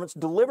his servants,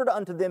 delivered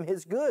unto them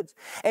his goods.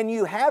 And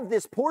you have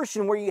this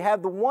portion where you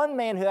have the one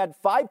man who had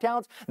 5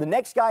 talents, the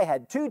next guy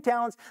had 2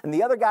 talents, and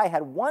the other guy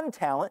had 1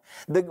 talent.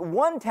 The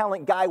 1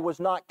 talent guy was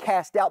not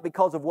cast out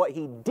because of what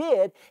he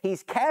did.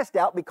 He's cast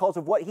out because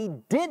of what he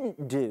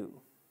didn't do.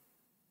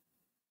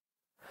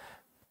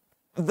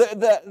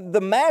 The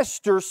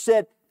master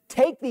said,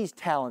 take these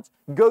talents,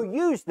 go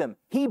use them.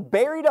 He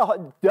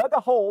dug a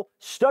hole,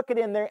 stuck it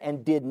in there,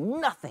 and did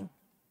nothing.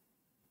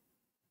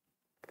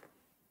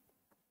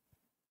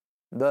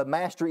 The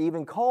master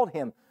even called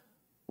him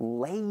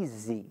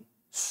lazy,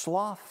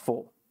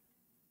 slothful.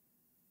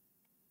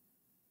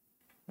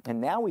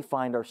 And now we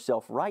find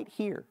ourselves right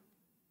here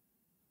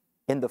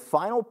in the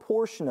final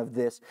portion of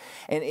this,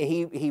 and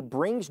he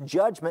brings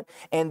judgment,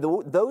 and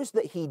those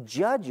that he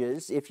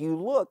judges, if you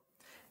look,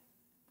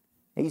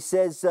 he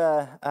says,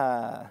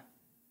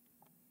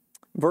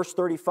 verse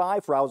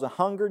 35, for I was a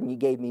hungered, and you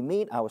gave me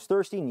meat. I was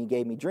thirsty, and you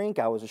gave me drink.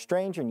 I was a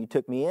stranger, and you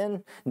took me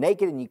in.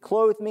 Naked, and you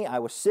clothed me. I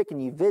was sick,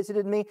 and you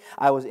visited me.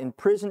 I was in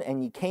prison,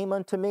 and you came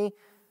unto me.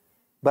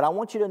 But I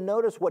want you to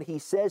notice what he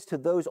says to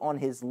those on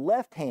his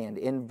left hand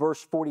in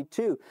verse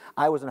 42.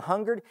 I was an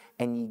hungered,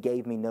 and you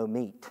gave me no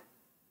meat.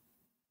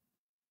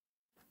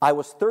 I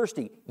was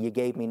thirsty, you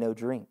gave me no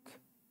drink.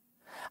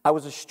 I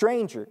was a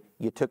stranger,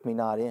 you took me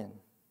not in.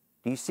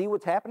 Do you see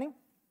what's happening?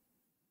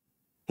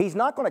 He's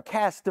not going to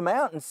cast them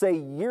out and say,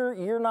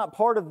 you're not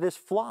part of this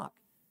flock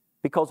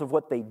because of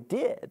what they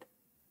did.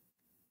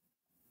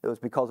 It was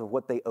because of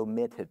what they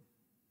omitted.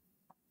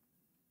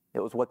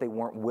 It was what they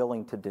weren't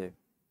willing to do.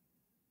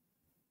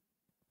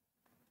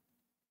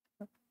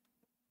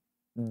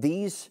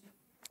 These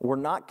were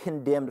not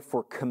condemned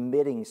for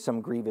committing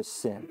some grievous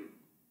sin.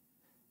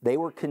 They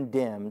were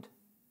condemned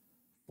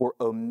for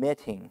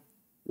omitting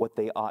what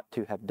they ought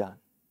to have done.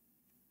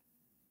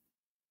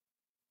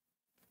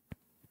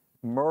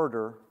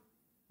 Murder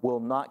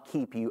will not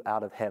keep you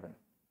out of heaven.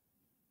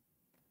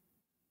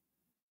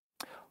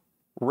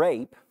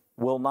 Rape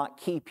will not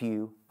keep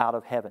you out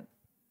of heaven.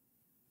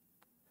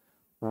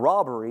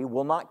 Robbery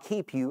will not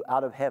keep you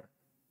out of heaven.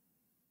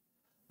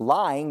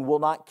 Lying will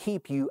not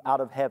keep you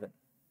out of heaven.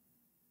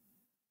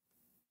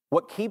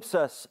 What keeps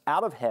us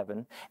out of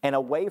heaven and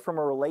away from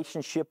a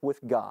relationship with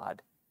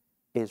God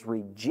is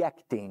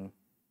rejecting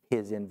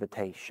His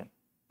invitation.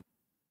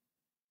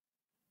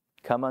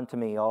 Come unto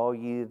me, all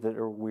you that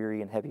are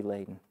weary and heavy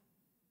laden.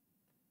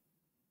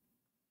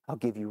 I'll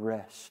give you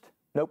rest.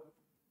 Nope.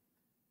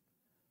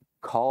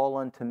 Call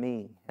unto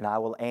me, and I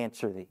will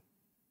answer thee.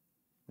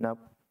 Nope.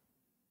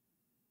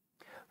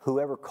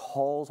 Whoever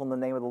calls on the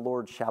name of the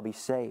Lord shall be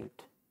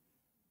saved.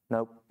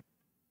 Nope.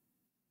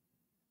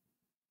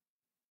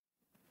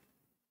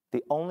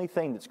 The only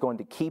thing that's going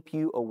to keep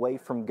you away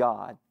from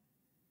God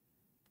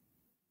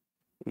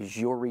is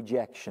your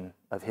rejection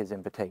of His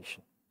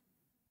invitation.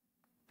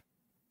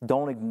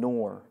 Don't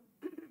ignore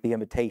the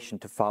invitation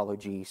to follow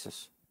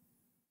Jesus.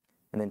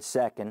 And then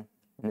second,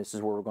 and this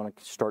is where we're going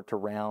to start to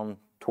round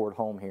toward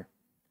home here.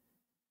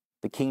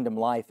 The kingdom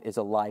life is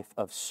a life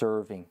of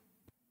serving.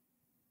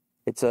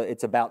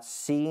 It's about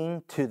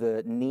seeing to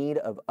the need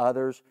of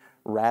others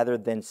rather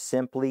than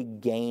simply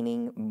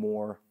gaining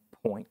more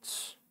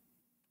points.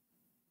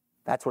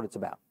 That's what it's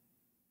about.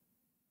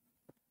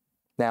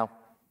 Now,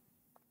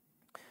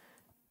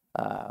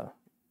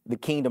 the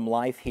kingdom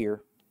life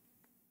here,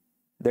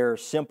 there are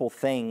simple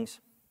things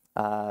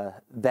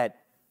that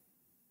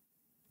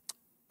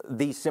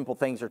these simple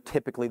things are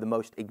typically the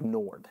most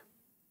ignored.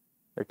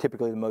 They're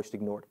typically the most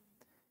ignored.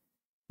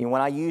 You know,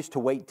 when I used to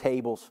wait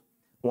tables,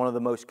 one of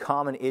the most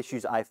common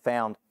issues I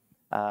found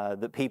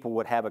that people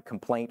would have a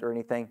complaint or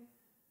anything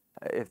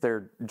if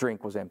their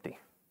drink was empty.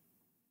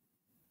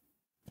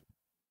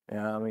 You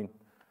know, I mean,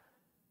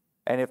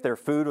 and if their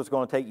food was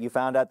going to take, you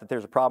found out that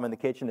there's a problem in the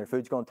kitchen, their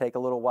food's going to take a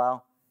little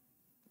while,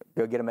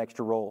 go get them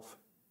extra rolls.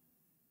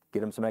 Get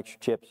them some extra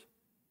chips,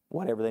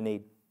 whatever they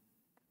need.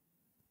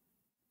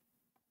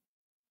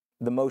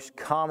 The most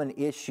common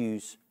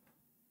issues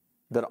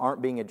that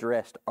aren't being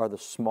addressed are the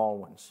small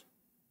ones.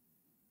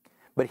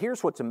 But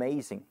here's what's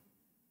amazing.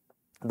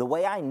 The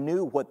way I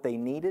knew what they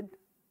needed,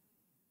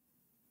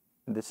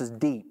 this is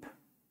deep.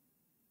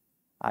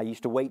 I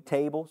used to wait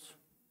tables.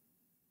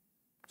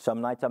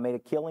 Some nights I made a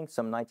killing,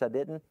 some nights I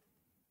didn't.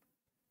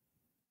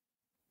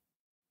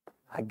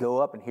 I go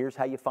up and here's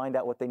how you find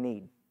out what they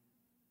need.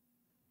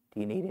 Do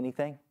you need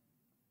anything?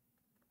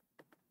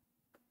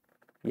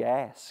 You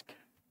ask.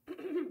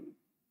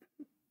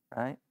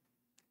 Right?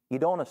 You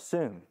don't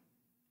assume.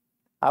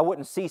 I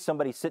wouldn't see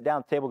somebody sit down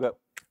at the table and go,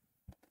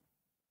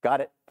 got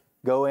it.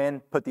 Go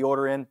in, put the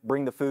order in,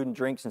 bring the food and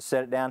drinks and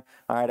set it down.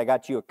 All right, I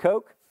got you a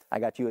Coke. I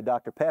got you a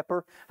Dr.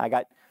 Pepper. I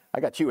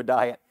got you a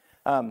diet.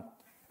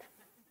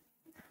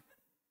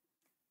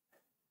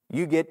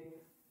 You get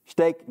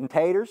steak and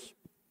taters.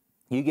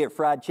 You get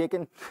fried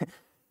chicken,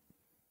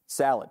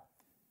 salad.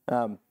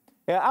 Yeah,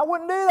 I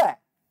wouldn't do that.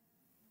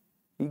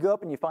 You go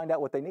up and you find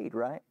out what they need,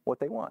 right? What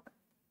they want.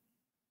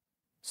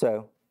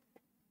 So,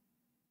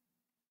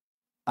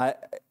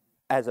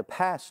 as a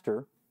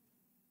pastor,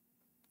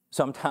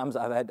 sometimes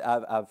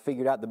I've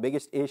figured out the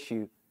biggest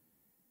issue.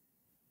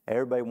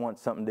 Everybody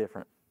wants something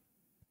different.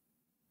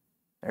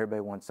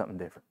 Everybody wants something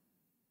different.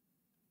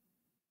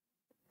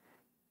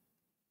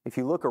 If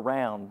you look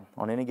around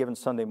on any given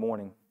Sunday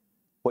morning,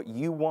 what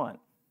you want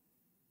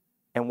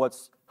and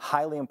what's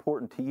highly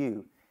important to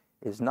you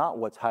is not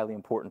what's highly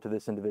important to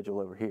this individual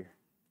over here.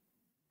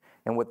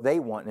 And what they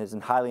want and is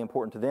highly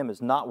important to them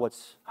is not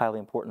what's highly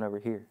important over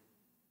here.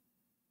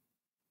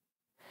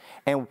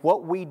 And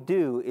what we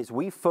do is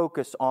we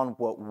focus on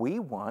what we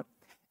want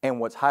and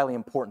what's highly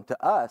important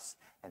to us,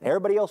 and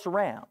everybody else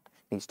around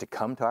needs to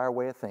come to our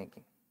way of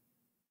thinking.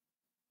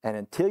 And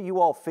until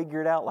you all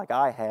figure it out like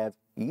I have,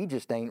 you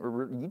just ain't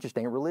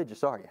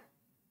religious, are you?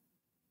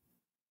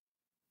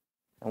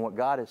 And what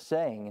God is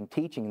saying and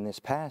teaching in this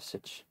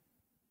passage,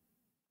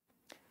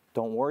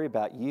 don't worry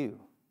about you.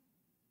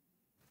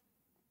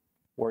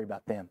 Worry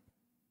about them.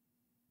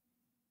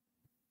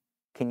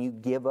 Can you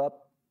give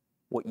up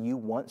what you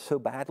want so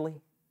badly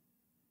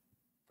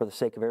for the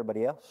sake of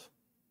everybody else?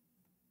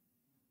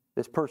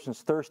 This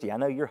person's thirsty. I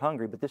know you're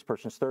hungry, but this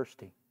person's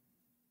thirsty.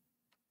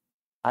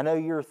 I know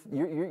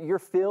you're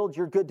filled,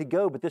 you're good to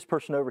go, but this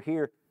person over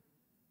here,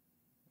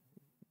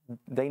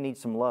 they need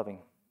some loving.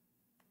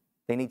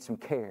 They need some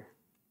care.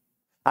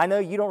 I know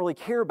you don't really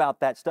care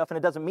about that stuff and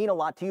it doesn't mean a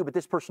lot to you, but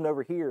this person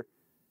over here,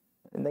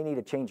 and they need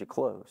a change of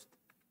clothes.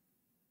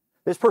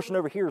 This person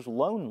over here is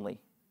lonely.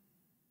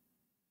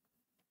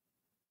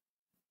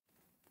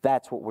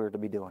 That's what we're to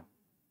be doing.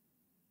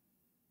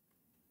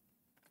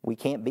 We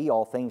can't be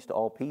all things to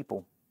all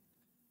people,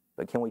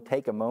 but can we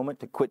take a moment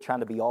to quit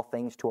trying to be all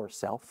things to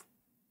ourselves?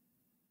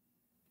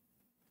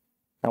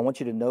 I want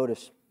you to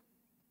notice,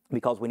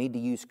 because we need to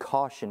use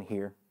caution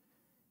here,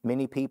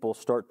 many people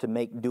start to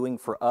make doing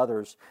for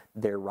others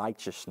their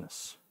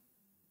righteousness.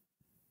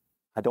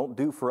 I don't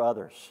do for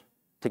others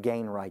to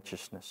gain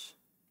righteousness.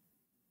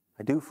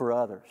 I do for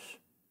others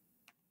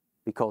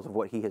because of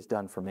what He has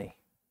done for me.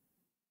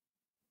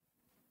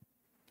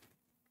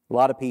 A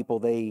lot of people,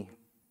 they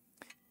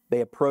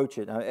approach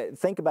it. Now,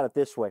 think about it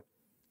this way.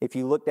 If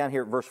you look down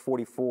here at verse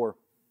 44,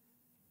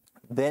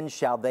 then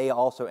shall they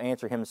also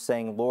answer him,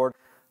 saying, Lord,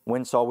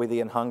 when saw we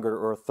thee in hunger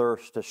or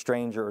thirst, a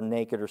stranger or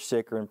naked or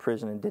sick or in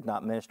prison, and did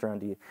not minister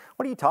unto you?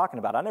 What are you talking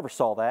about? I never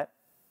saw that.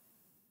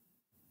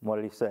 What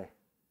did He say?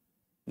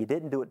 You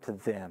didn't do it to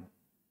them.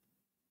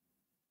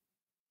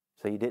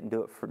 So you didn't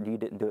do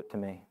it to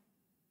me.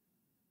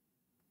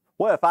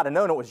 Well, if I'd have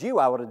known it was you,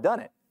 I would have done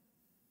it.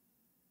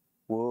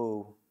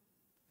 Whoa.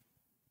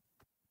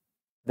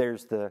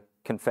 There's the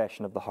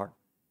confession of the heart.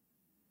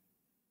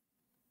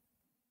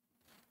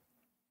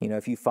 You know,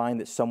 if you find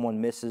that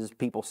someone misses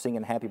people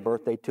singing happy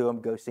birthday to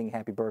them, go sing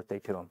happy birthday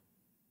to them.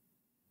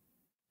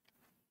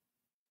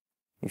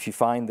 If you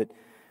find that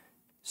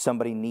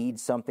somebody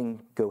needs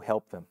something, go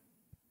help them.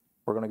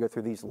 We're going to go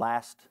through these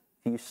last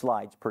few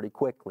slides pretty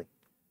quickly.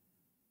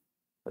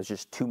 There's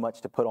just too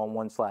much to put on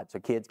one slide. So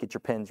kids, get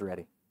your pens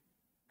ready.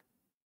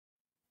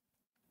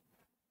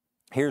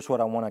 Here's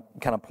what I want to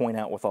kind of point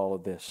out with all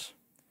of this.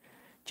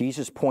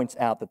 Jesus points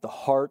out that the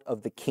heart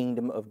of the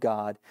kingdom of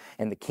God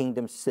and the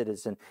kingdom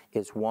citizen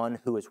is one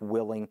who is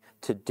willing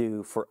to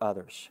do for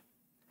others.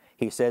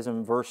 He says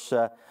in verse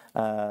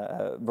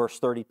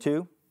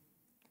 32,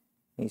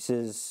 he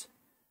says,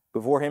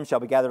 before him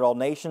shall be gathered all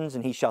nations,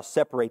 and he shall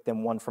separate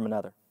them one from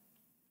another,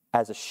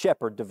 as a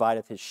shepherd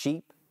divideth his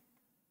sheep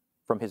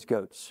from his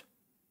goats.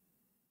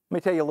 Let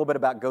me tell you a little bit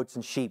about goats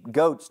and sheep.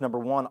 Goats, number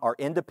one, are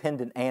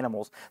independent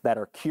animals that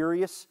are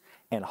curious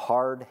and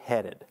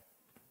hard-headed.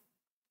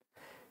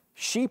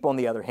 Sheep, on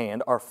the other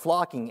hand, are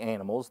flocking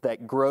animals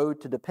that grow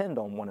to depend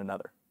on one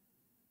another.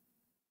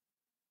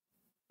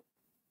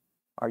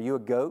 Are you a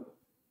goat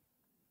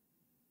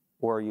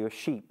or are you a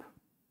sheep?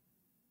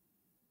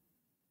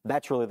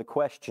 That's really the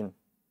question.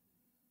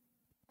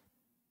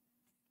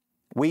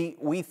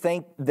 We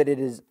think that it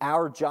is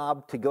our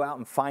job to go out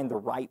and find the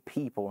right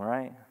people,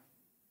 right?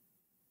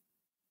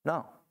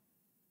 No,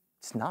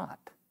 it's not.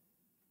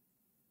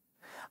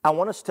 I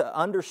want us to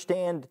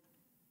understand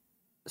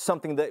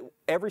something that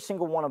every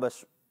single one of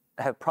us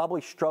have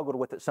probably struggled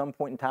with at some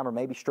point in time, or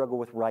maybe struggle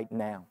with right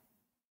now.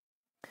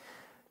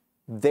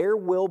 There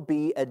will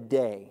be a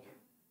day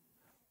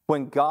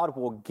when God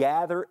will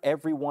gather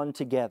everyone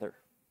together.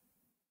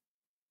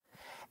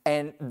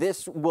 And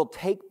this will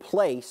take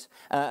place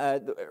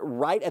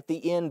right at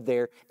the end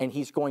there, and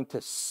He's going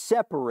to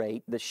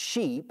separate the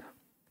sheep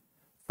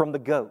from the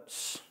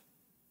goats.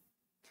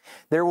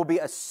 There will be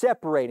a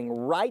separating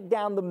right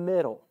down the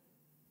middle.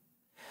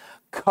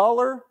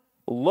 Color,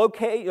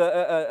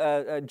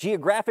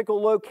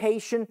 geographical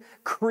location,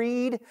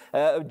 creed,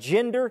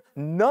 gender,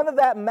 none of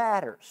that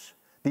matters.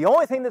 The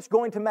only thing that's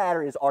going to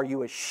matter is, are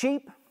you a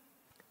sheep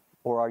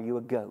or are you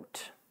a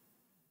goat?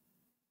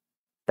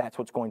 That's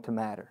what's going to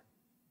matter.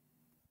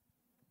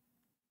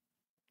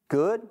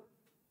 Good,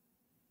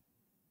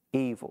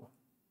 evil.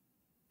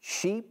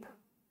 Sheep,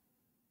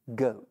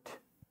 goat.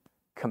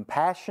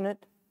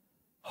 Compassionate,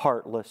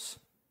 heartless.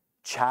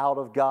 Child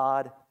of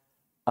God,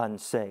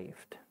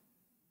 unsaved.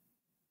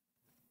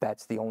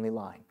 That's the only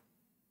line.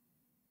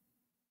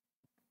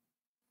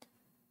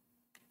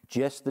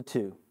 Just the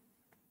two.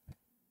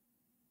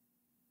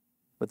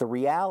 But the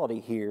reality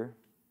here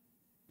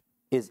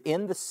is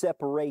in the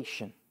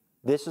separation.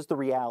 This is the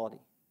reality.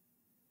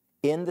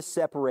 In the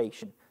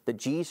separation, that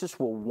Jesus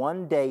will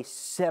one day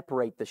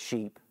separate the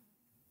sheep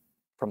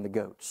from the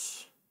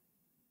goats.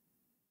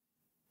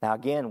 Now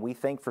again, we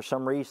think for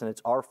some reason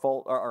it's our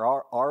fault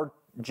or our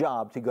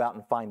job to go out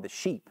and find the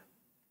sheep.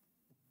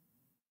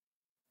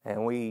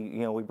 And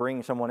we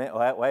bring someone in.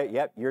 Wait,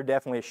 yep, you're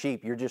definitely a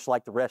sheep. You're just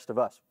like the rest of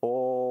us.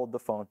 Hold the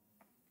phone.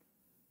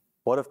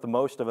 What if the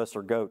most of us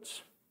are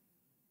goats?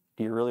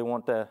 Do you really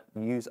want to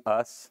use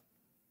us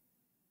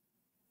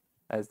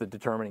as the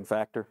determining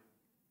factor?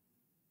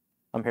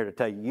 I'm here to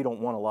tell you, you don't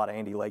want a lot of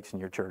Andy Lakes in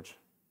your church.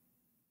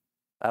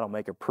 That'll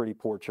make a pretty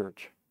poor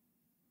church.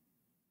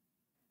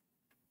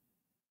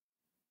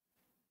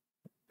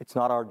 It's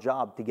not our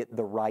job to get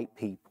the right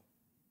people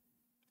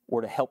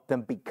or to help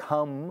them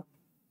become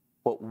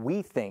what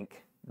we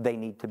think they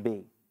need to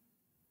be.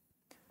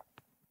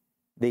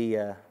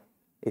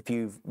 If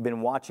you've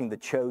been watching The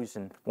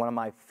Chosen, one of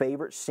my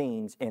favorite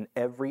scenes in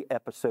every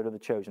episode of The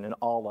Chosen, in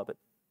all of it,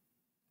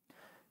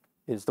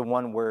 is the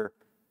one where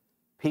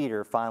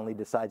Peter finally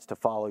decides to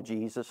follow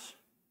Jesus.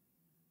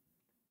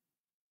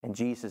 And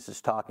Jesus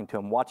is talking to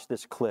him. Watch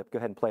this clip. Go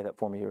ahead and play that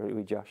for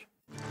me, Josh.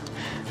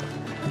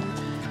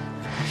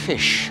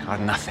 Fish are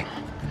nothing.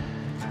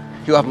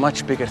 You have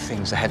much bigger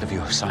things ahead of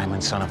you,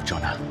 Simon, son of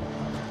Jonah.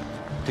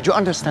 Did you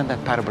understand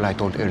that parable I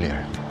told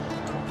earlier?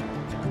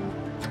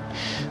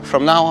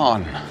 From now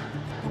on,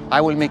 I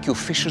will make you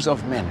fishers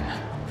of men,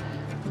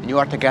 and you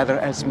are to gather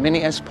as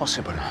many as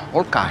possible,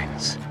 all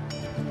kinds.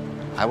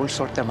 I will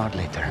sort them out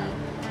later.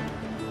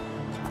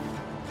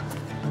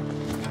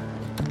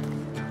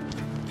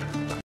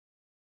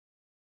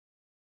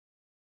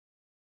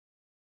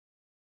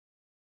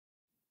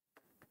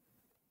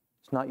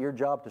 It's not your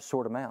job to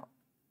sort them out.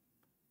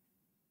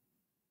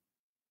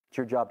 It's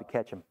your job to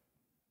catch them.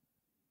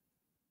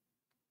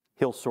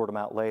 He'll sort them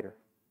out later.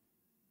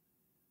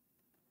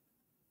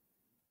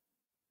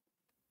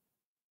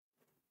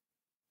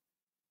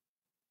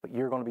 But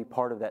you're going to be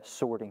part of that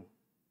sorting.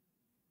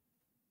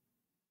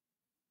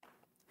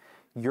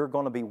 You're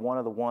going to be one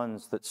of the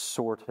ones that's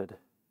sorted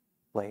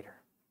later.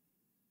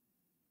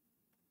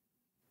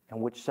 And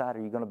which side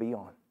are you going to be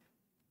on?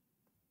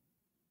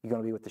 You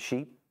going to be with the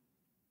sheep?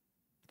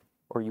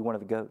 Or are you one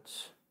of the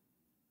goats?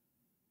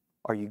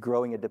 Are you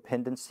growing a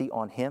dependency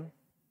on Him?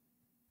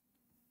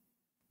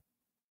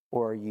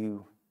 Or are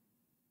you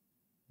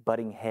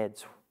butting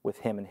heads with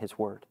Him and His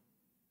Word?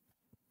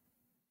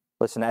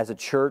 Listen, as a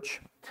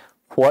church,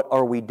 what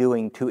are we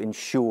doing to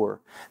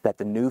ensure that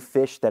the new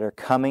fish that are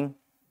coming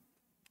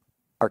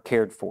are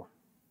cared for?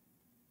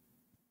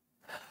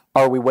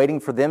 Are we waiting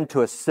for them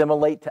to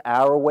assimilate to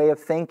our way of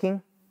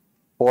thinking?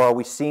 Or are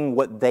we seeing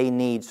what they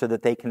need so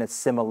that they can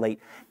assimilate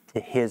to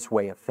His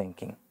way of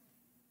thinking?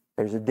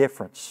 There's a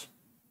difference.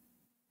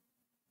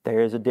 There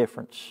is a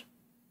difference.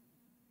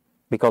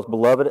 Because,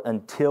 beloved,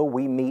 until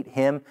we meet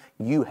Him,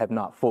 you have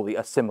not fully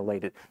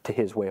assimilated to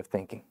His way of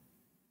thinking.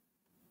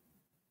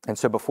 And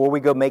so before we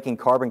go making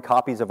carbon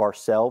copies of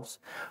ourselves,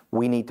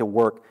 we need to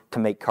work to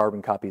make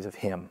carbon copies of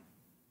Him.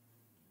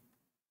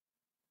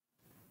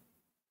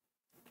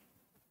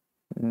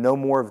 No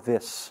more of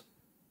this,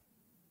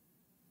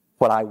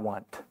 what I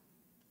want.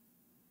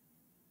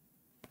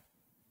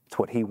 It's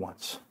what He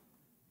wants.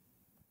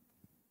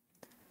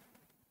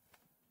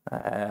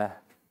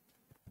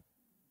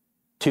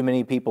 Too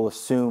many people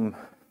assume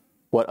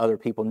what other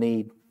people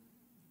need,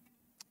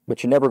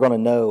 but you're never going to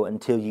know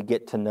until you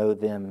get to know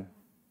them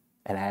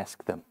and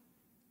ask them.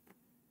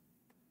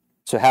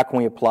 So how can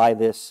we apply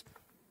this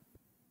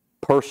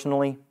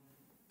personally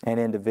and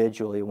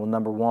individually? Well,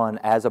 number one,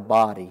 as a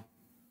body,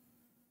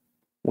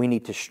 we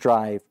need to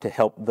strive to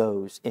help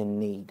those in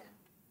need.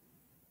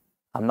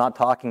 I'm not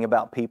talking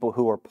about people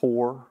who are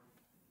poor,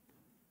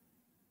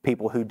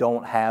 people who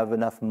don't have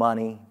enough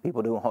money,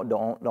 people who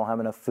don't have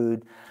enough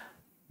food.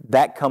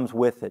 That comes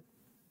with it.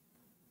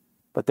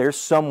 But there's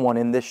someone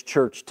in this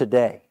church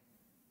today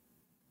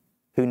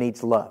who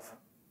needs love.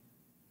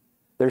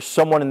 There's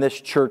someone in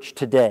this church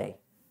today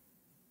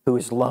who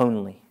is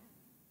lonely.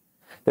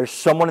 There's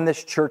someone in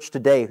this church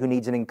today who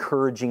needs an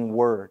encouraging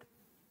word.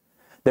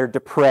 They're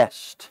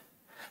depressed.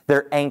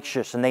 They're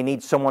anxious and they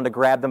need someone to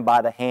grab them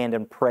by the hand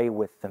and pray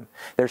with them.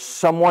 There's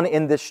someone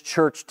in this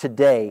church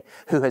today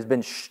who has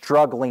been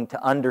struggling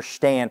to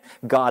understand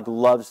God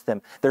loves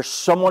them. There's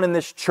someone in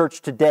this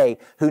church today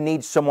who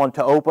needs someone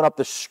to open up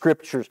the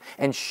Scriptures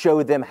and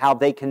show them how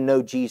they can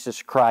know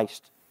Jesus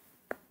Christ.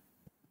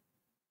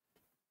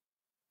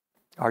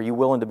 Are you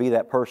willing to be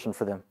that person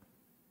for them?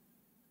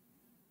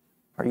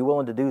 Are you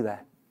willing to do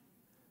that?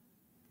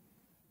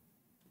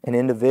 And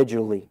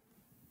individually,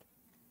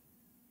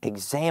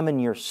 examine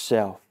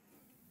yourself.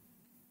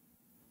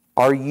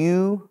 Are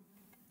you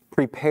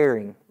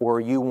preparing, or are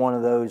you one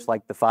of those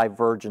like the 5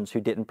 virgins who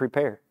didn't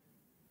prepare?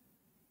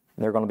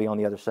 And they're going to be on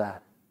the other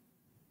side.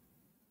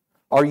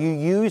 Are you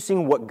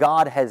using what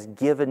God has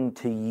given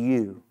to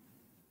you?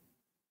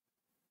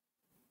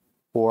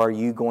 Or are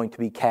you going to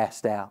be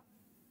cast out?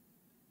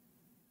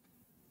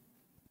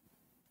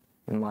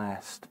 And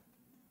last,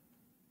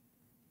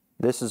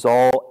 this is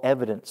all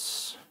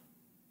evidence.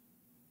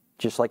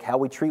 Just like how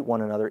we treat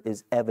one another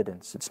is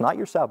evidence. It's not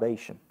your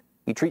salvation.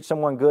 You treat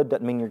someone good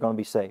doesn't mean you're going to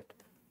be saved.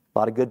 A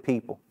lot of good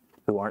people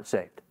who aren't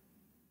saved.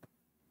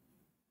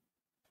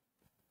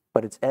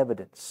 But it's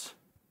evidence.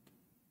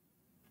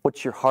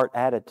 What's your heart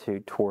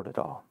attitude toward it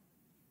all?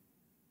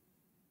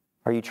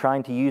 Are you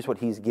trying to use what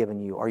He's given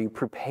you? Are you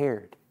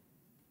prepared?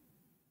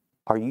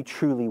 Are you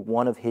truly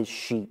one of His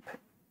sheep?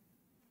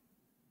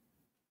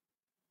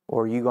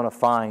 Or are you going to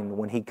find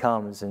when He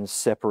comes and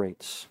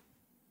separates,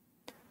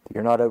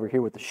 you're not over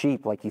here with the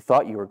sheep like you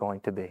thought you were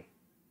going to be.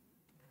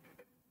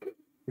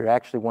 You're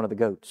actually one of the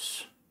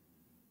goats.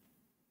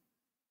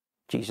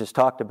 Jesus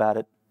talked about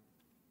it.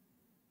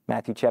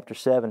 Matthew chapter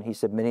 7, He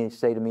said, many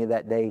say to me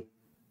that day,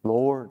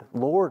 Lord,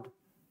 Lord,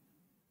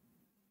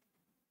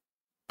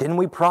 didn't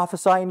we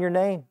prophesy in your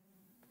name?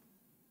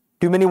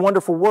 Do many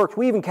wonderful works.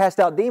 We even cast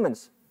out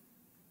demons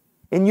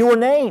in your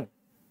name.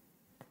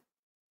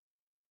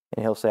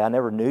 And He'll say, I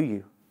never knew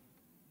you.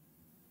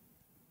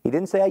 He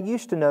didn't say, I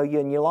used to know you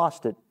and you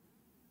lost it.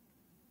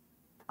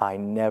 I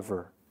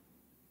never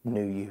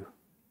knew you.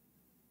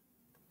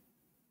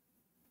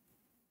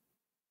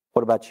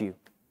 What about you?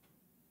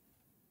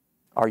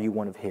 Are you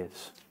one of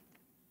His?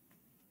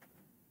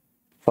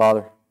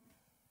 Father,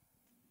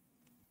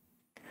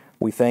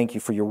 we thank You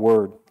for Your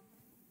Word.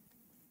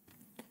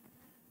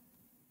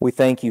 We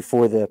thank You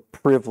for the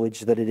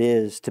privilege that it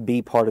is to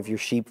be part of Your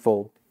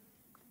sheepfold.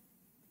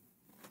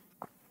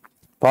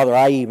 Father,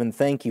 I even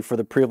thank You for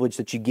the privilege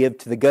that You give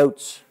to the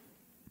goats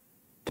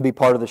to be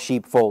part of the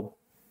sheepfold.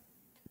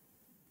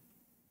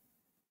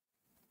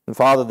 And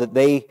Father, that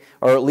they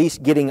are at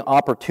least getting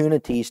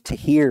opportunities to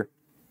hear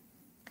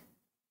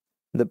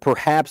that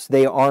perhaps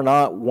they are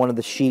not one of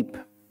the sheep.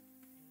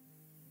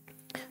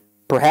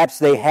 Perhaps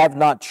they have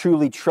not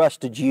truly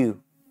trusted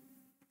You.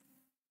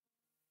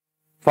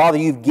 Father,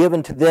 You've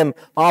given to them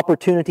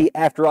opportunity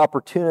after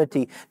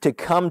opportunity to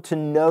come to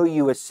know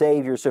You as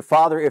Savior. So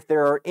Father, if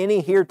there are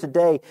any here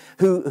today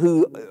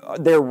who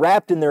they're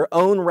wrapped in their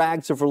own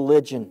rags of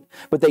religion,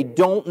 but they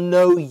don't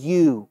know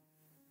You,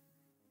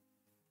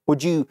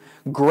 would You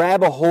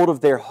grab a hold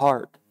of their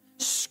heart,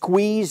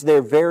 squeeze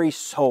their very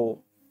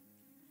soul,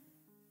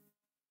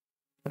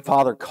 and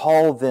Father,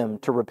 call them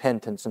to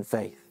repentance and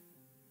faith.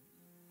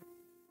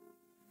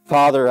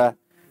 Father,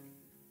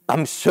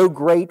 I'm so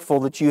grateful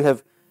that You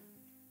have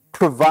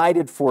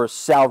provided for us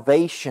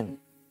salvation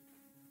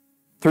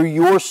through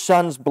Your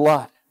Son's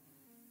blood.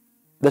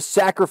 The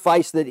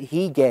sacrifice that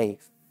He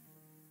gave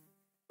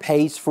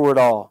pays for it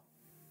all.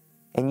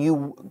 And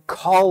You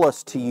call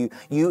us to You.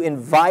 You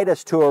invite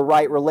us to a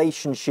right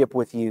relationship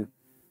with You.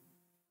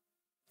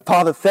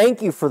 Father,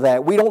 thank You for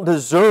that. We don't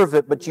deserve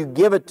it, but You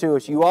give it to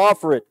us. You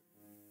offer it.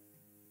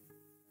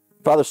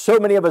 Father, so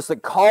many of us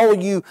that call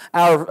You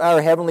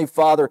our Heavenly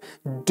Father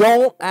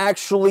don't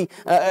actually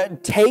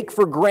take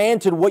for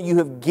granted what You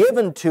have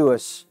given to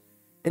us.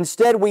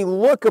 Instead, we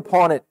look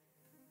upon it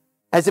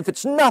as if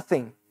it's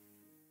nothing.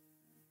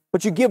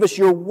 But You give us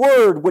Your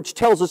Word, which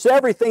tells us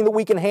everything that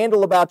we can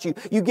handle about You.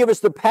 You give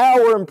us the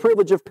power and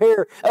privilege of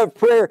prayer.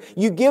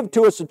 You give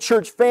to us a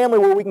church family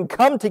where we can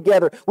come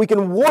together. We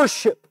can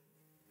worship.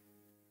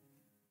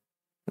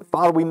 And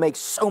Father, we make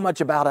so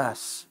much about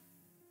us.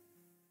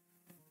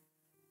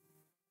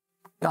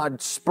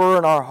 God, spur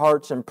in our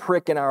hearts and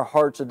prick in our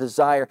hearts a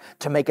desire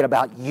to make it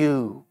about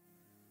You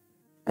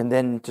and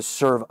then to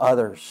serve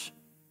others.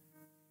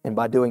 And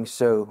by doing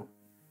so,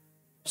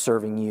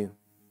 serving You.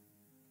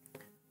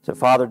 So,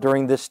 Father,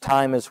 during this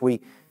time as we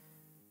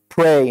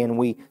pray and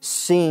we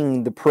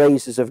sing the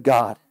praises of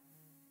God,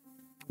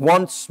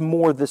 once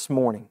more this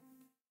morning,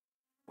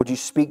 would You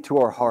speak to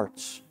our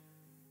hearts?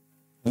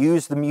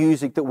 Use the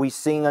music that we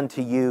sing unto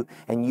You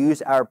and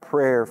use our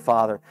prayer,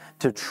 Father,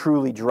 to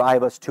truly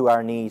drive us to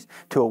our knees,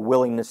 to a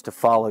willingness to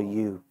follow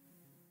You.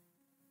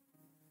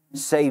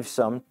 Save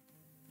some.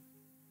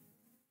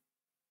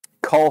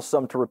 Call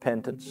some to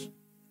repentance.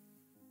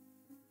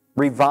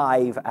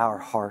 Revive our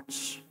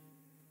hearts.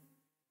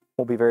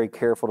 We'll be very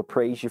careful to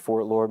praise You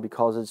for it, Lord,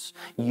 because it's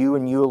You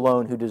and You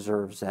alone who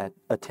deserves that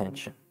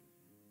attention.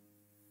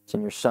 It's in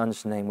Your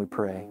Son's name we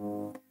pray.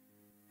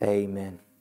 Amen.